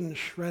skin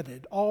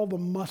shredded, all the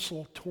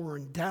muscle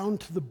torn down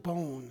to the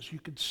bones. You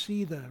could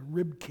see the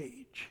rib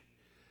cage.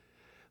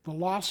 The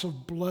loss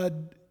of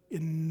blood,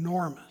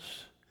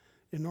 enormous,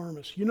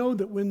 enormous. You know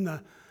that when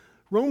the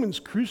Romans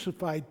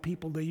crucified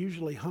people, they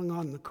usually hung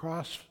on the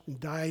cross and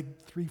died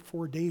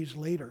 3-4 days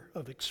later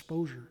of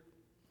exposure.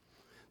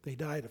 They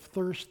died of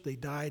thirst, they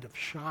died of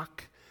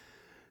shock.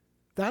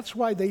 That's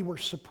why they were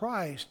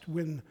surprised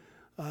when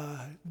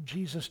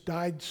Jesus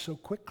died so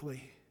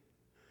quickly.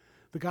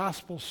 The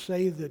Gospels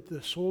say that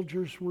the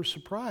soldiers were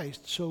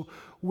surprised. So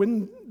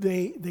when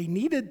they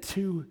needed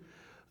to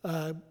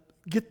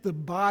get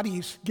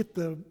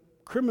the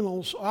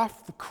criminals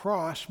off the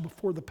cross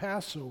before the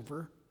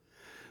Passover,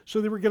 so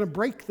they were going to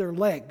break their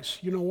legs.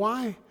 You know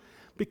why?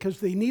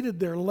 Because they needed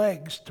their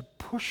legs to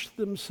push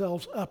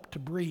themselves up to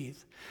breathe.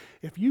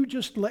 If you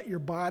just let your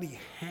body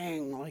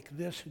hang like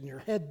this and your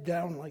head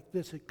down like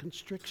this, it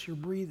constricts your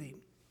breathing.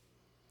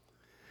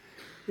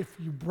 If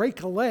you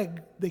break a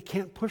leg, they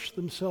can't push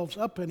themselves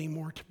up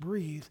anymore to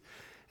breathe,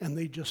 and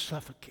they just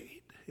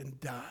suffocate and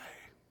die.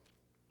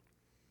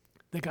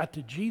 They got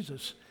to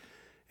Jesus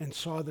and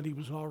saw that he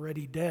was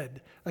already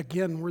dead.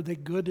 Again, were they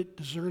good at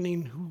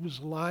discerning who was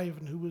alive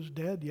and who was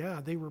dead? Yeah,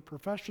 they were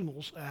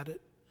professionals at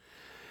it.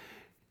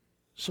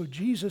 So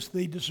Jesus,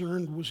 they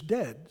discerned, was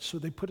dead. So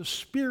they put a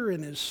spear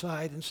in his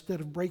side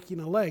instead of breaking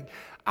a leg.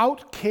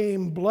 Out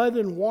came blood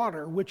and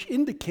water, which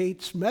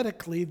indicates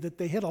medically that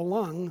they hit a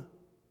lung.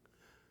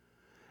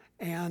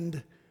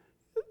 And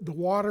the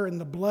water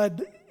and the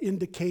blood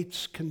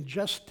indicates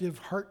congestive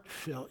heart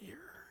failure.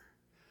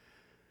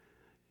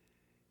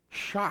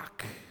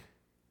 shock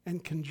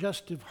and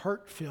congestive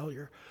heart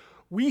failure.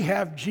 We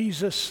have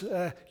Jesus,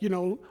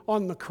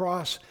 on the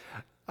cross.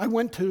 I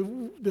went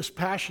to this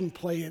Passion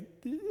play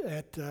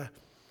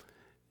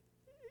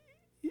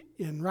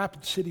in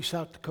Rapid City,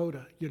 South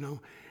Dakota,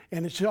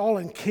 and it's all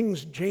in King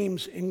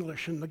James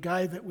English, and the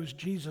guy that was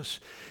Jesus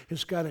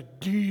has got a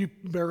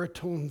deep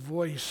baritone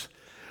voice,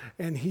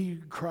 and he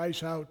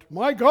cries out,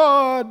 my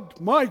God,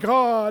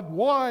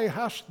 why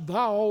hast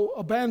thou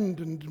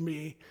abandoned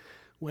me?"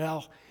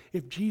 Well,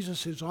 if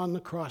Jesus is on the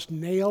cross,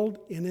 nailed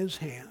in his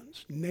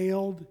hands,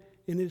 nailed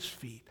in his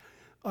feet,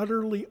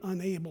 utterly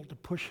unable to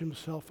push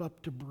himself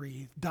up to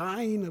breathe,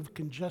 dying of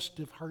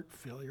congestive heart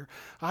failure.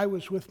 I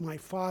was with my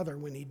father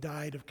when he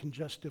died of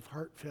congestive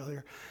heart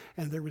failure,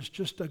 and there was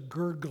just a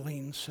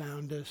gurgling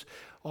sound as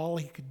all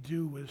he could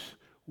do was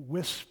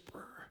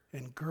whisper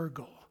and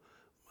gurgle,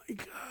 my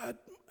God,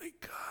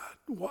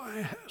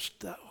 why hast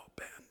thou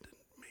abandoned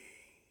me?"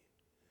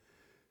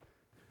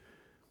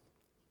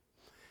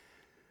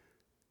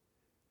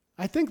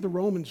 I think the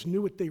Romans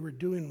knew what they were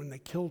doing when they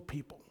killed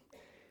people.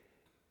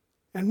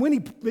 And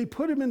when they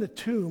put him in a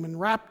tomb and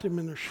wrapped him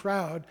in a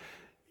shroud,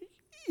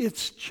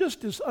 it's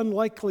just as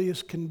unlikely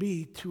as can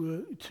be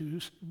to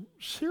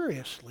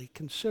seriously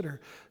consider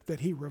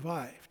that he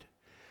revived.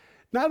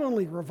 Not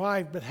only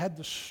revived, but had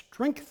the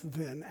strength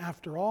then,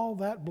 after all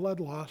that blood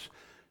loss,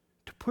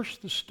 to push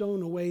the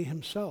stone away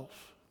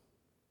himself.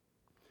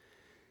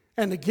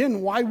 And again,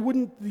 why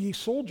wouldn't the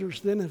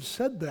soldiers then have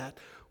said that?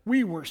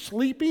 We were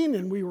sleeping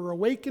and we were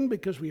awakened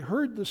because we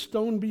heard the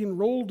stone being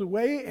rolled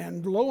away,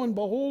 and lo and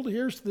behold,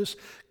 here's this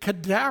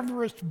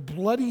cadaverous,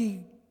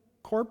 bloody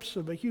corpse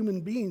of a human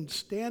being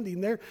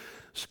standing there,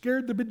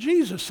 scared the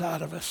bejesus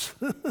out of us.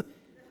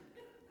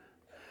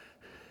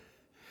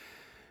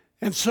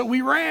 And so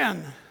we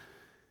ran.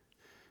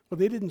 Well,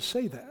 they didn't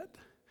say that.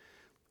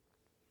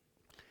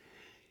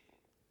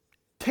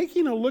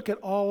 Taking a look at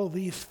all of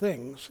these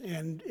things,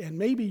 and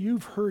maybe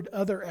you've heard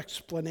other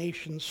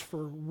explanations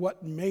for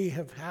what may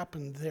have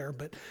happened there,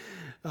 but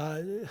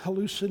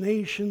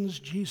hallucinations,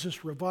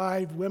 Jesus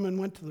revived, women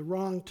went to the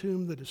wrong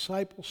tomb, the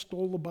disciples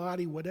stole the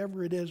body,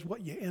 whatever it is,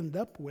 what you end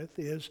up with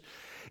is,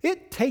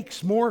 it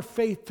takes more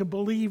faith to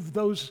believe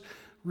those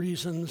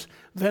reasons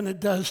than it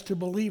does to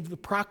believe the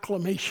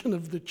proclamation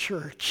of the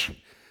church,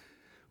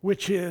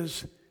 which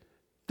is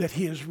that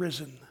he is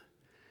risen,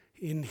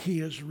 and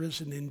he is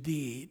risen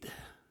indeed.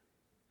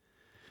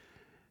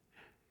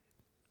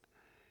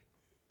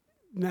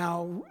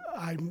 Now,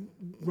 I'm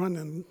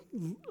running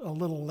a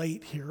little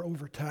late here,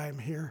 overtime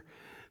here,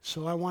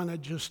 so I want to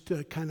just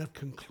kind of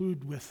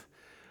conclude with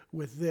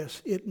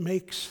this. It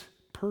makes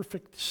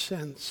perfect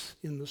sense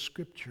in the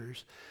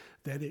scriptures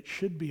that it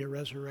should be a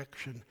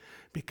resurrection,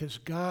 because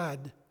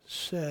God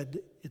said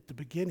at the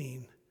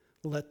beginning,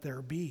 "Let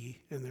there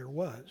be," and there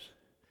was.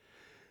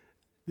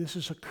 This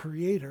is a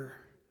creator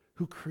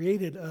who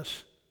created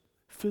us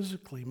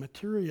physically,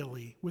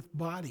 materially, with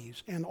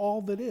bodies and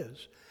all that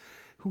is,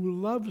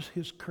 who loves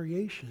his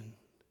creation,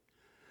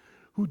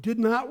 who did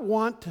not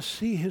want to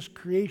see his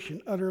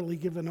creation utterly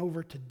given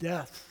over to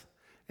death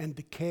and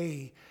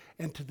decay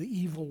and to the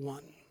evil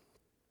one.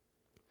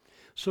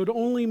 So it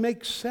only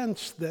makes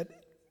sense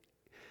that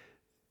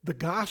the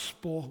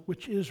gospel,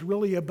 which is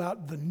really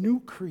about the new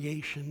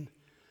creation,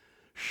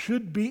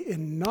 should be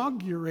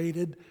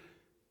inaugurated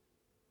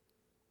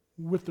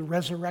with the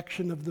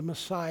resurrection of the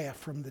Messiah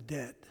from the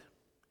dead.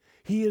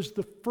 He is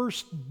the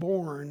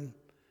firstborn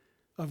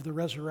of the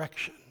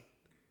resurrection.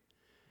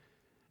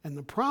 And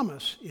the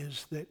promise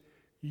is that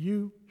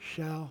you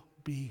shall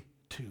be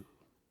too.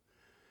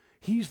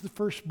 He's the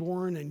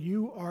firstborn, and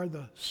you are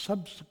the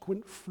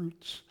subsequent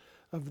fruits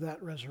of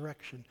that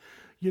resurrection.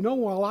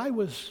 While I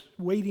was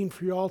waiting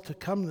for you all to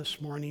come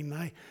this morning,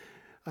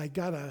 I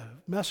got a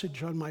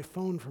message on my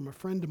phone from a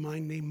friend of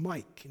mine named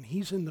Mike, and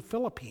he's in the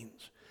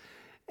Philippines.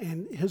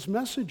 And his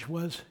message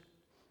was,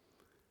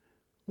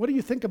 "What do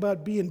you think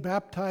about being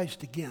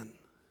baptized again?"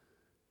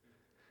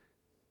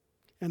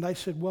 And I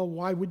said, "Well,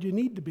 why would you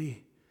need to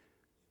be?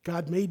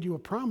 God made you a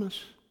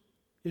promise.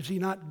 Is he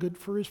not good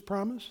for his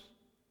promise?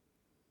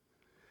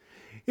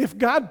 If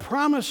God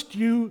promised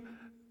you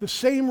the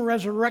same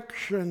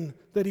resurrection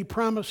that he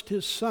promised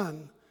his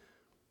son,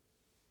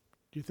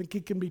 do you think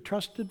he can be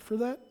trusted for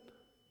that?"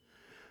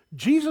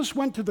 Jesus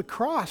went to the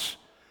cross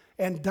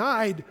and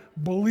died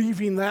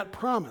believing that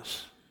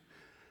promise.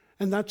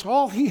 And that's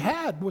all he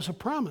had, was a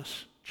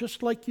promise,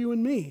 just like you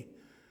and me.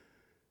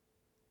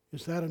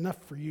 Is that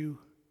enough for you?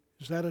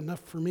 Is that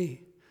enough for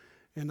me?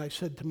 And I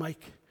said to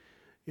Mike,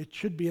 it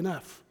should be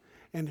enough.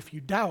 And if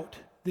you doubt,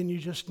 then you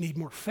just need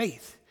more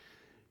faith.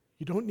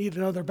 You don't need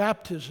another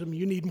baptism,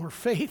 you need more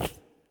faith.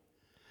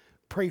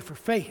 Pray for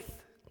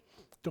faith.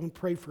 Don't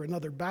pray for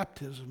another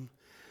baptism,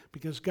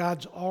 because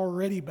God's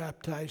already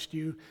baptized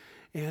you,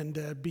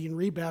 and being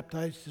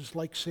rebaptized is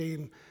like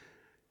saying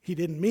he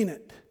didn't mean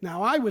it.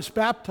 Now, I was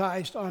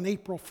baptized on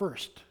April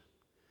 1st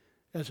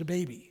as a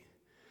baby,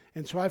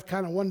 And so I've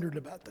kind of wondered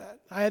about that.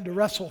 I had to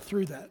wrestle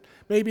through that.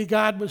 Maybe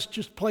God was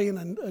just playing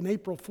an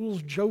April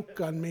Fool's joke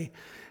on me,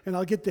 and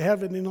I'll get to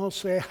heaven and I'll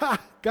say, "Ha,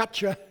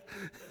 gotcha."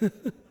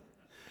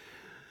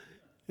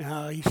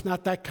 No, he's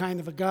not that kind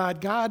of a God.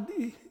 God,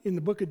 in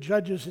the book of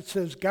Judges, it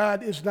says,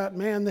 God is not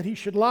man that he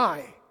should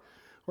lie,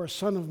 or a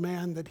son of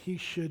man that he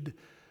should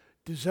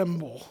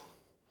dissemble.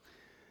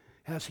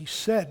 Has he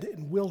said,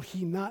 and will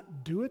he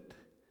not do it?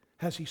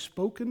 Has he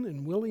spoken,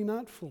 and will he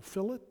not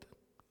fulfill it?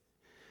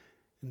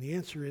 And the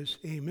answer is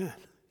amen.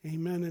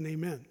 Amen and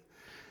amen.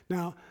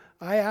 Now,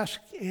 I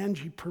asked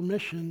Angie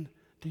permission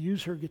to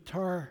use her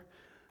guitar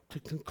to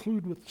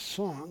conclude with the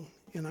song,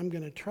 and I'm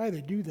going to try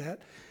to do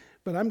that.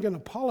 But I'm going to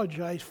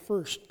apologize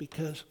first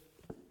because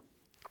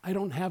I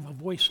don't have a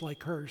voice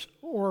like hers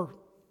or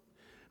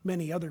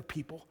many other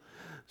people.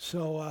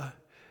 So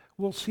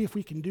we'll see if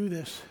we can do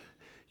this.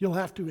 You'll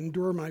have to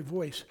endure my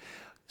voice.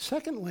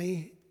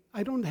 Secondly,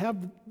 I don't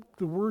have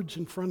the words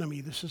in front of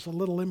me. This is a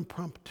little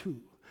impromptu.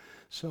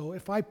 So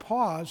if I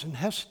pause and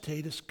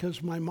hesitate, it's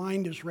because my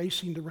mind is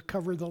racing to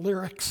recover the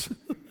lyrics.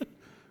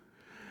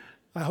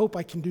 I hope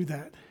I can do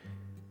that.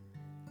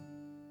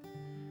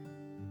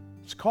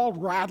 It's called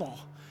Rattle.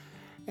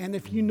 And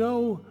if you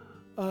know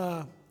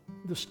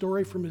the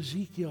story from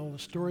Ezekiel, the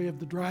story of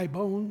the dry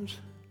bones,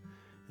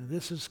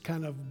 this is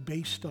kind of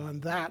based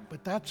on that,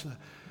 but that's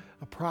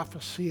a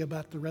prophecy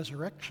about the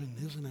resurrection,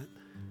 isn't it?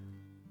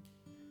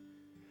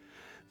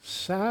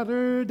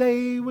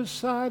 Saturday was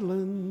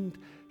silent,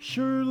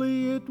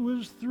 surely it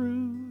was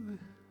through.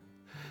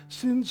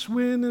 Since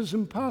when has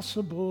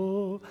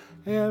impossible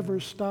ever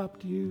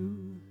stopped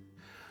you?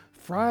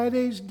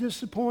 Friday's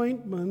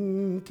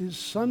disappointment is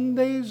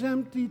Sunday's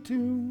empty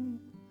tomb.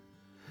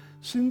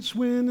 Since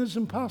when has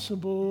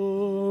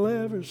impossible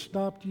ever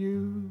stopped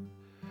you?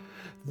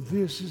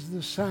 This is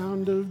the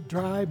sound of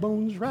dry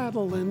bones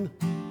rattling.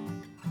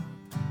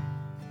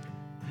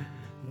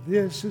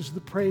 This is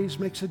the praise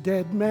makes a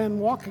dead man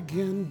walk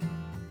again.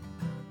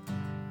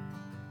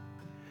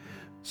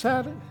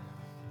 Saturday,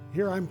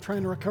 here I'm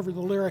trying to recover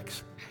the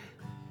lyrics.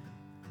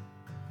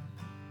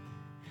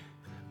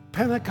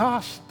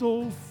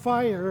 Pentecostal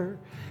fire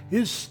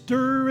is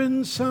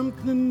stirring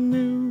something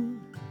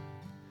new.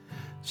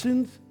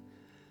 Since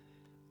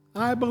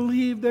I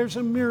believe there's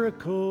a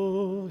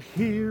miracle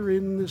here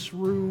in this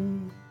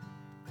room.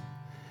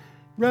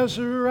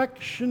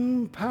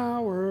 Resurrection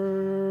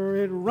power,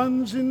 it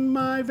runs in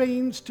my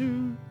veins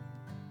too.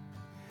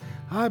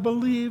 I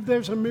believe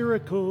there's a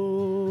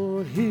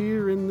miracle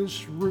here in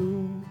this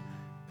room.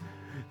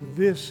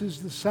 This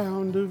is the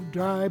sound of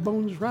dry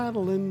bones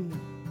rattling.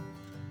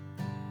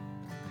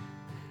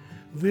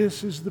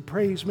 This is the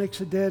praise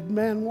makes a dead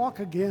man walk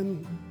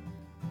again.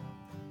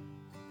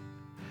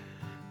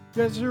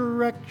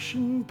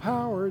 Resurrection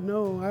power.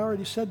 No, I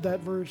already said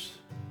that verse.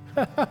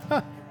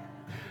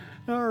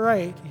 All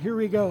right, here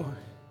we go.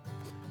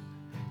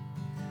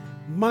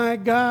 My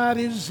God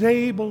is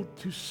able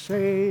to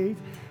save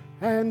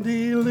and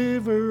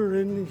deliver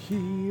and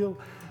heal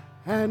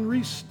and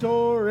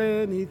restore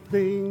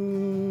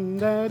anything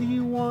that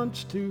he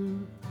wants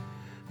to.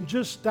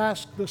 Just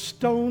ask the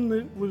stone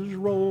that was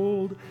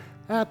rolled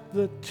at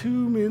the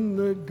tomb in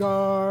the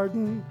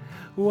garden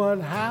what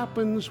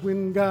happens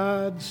when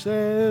God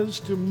says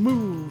to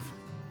move.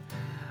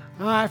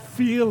 I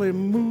feel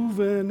him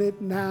moving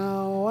it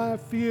now. I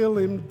feel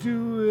him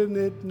doing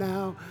it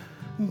now.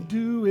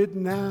 Do it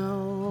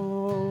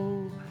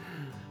now.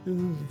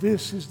 And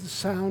this is the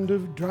sound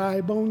of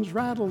dry bones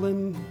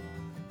rattling.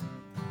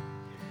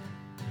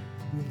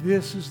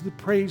 This is the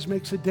praise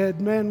makes a dead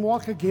man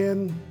walk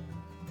again.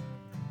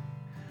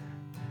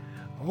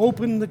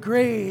 Open the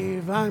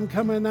grave, I'm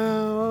coming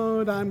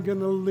out, I'm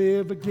gonna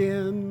live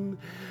again.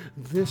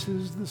 This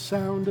is the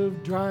sound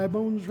of dry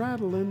bones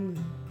rattling.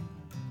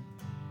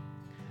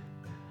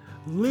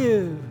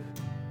 Live,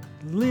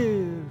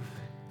 live.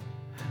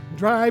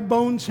 Dry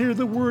bones hear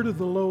the word of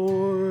the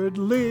Lord.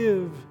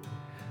 Live,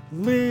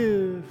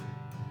 live.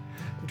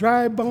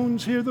 Dry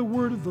bones hear the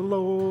word of the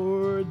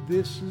Lord.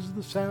 This is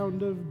the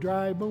sound of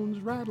dry bones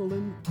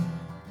rattling.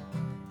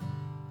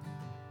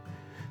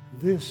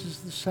 This is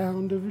the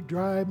sound of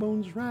dry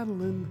bones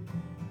rattling.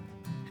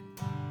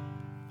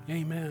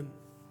 Amen.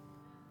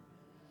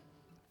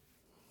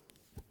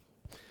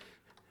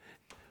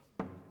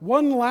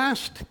 One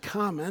last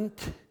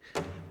comment.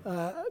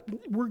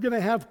 We're going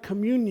to have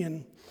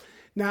communion.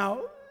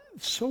 Now,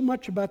 so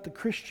much about the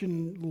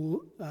Christian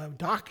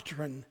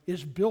doctrine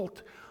is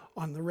built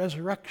on the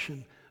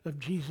resurrection of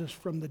Jesus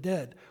from the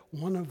dead,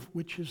 one of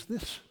which is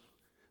this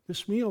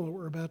meal that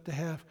we're about to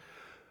have.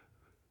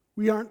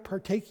 We aren't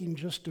partaking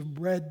just of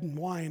bread and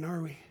wine, are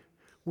we?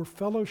 We're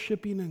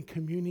fellowshipping and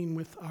communing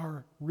with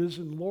our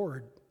risen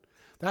Lord.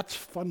 That's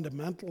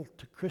fundamental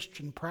to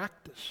Christian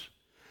practice.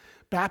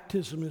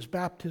 Baptism is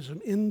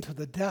baptism into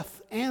the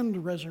death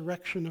and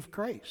resurrection of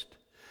Christ.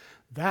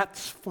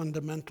 That's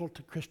fundamental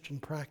to Christian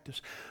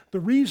practice. The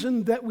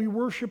reason that we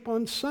worship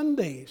on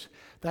Sundays,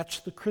 that's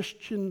the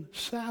Christian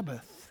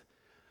Sabbath.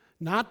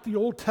 Not the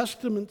Old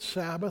Testament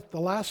Sabbath,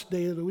 the last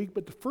day of the week,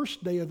 but the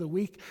first day of the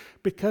week,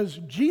 because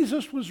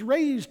Jesus was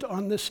raised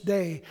on this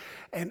day.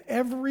 And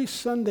every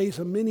Sunday's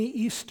a mini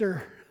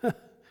Easter,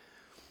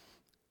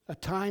 a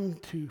time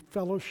to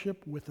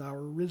fellowship with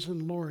our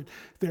risen Lord.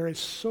 There is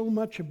so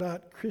much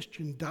about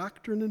Christian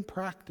doctrine and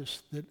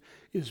practice that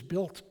is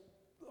built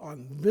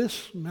on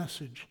this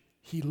message.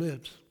 He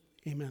lives.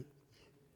 Amen.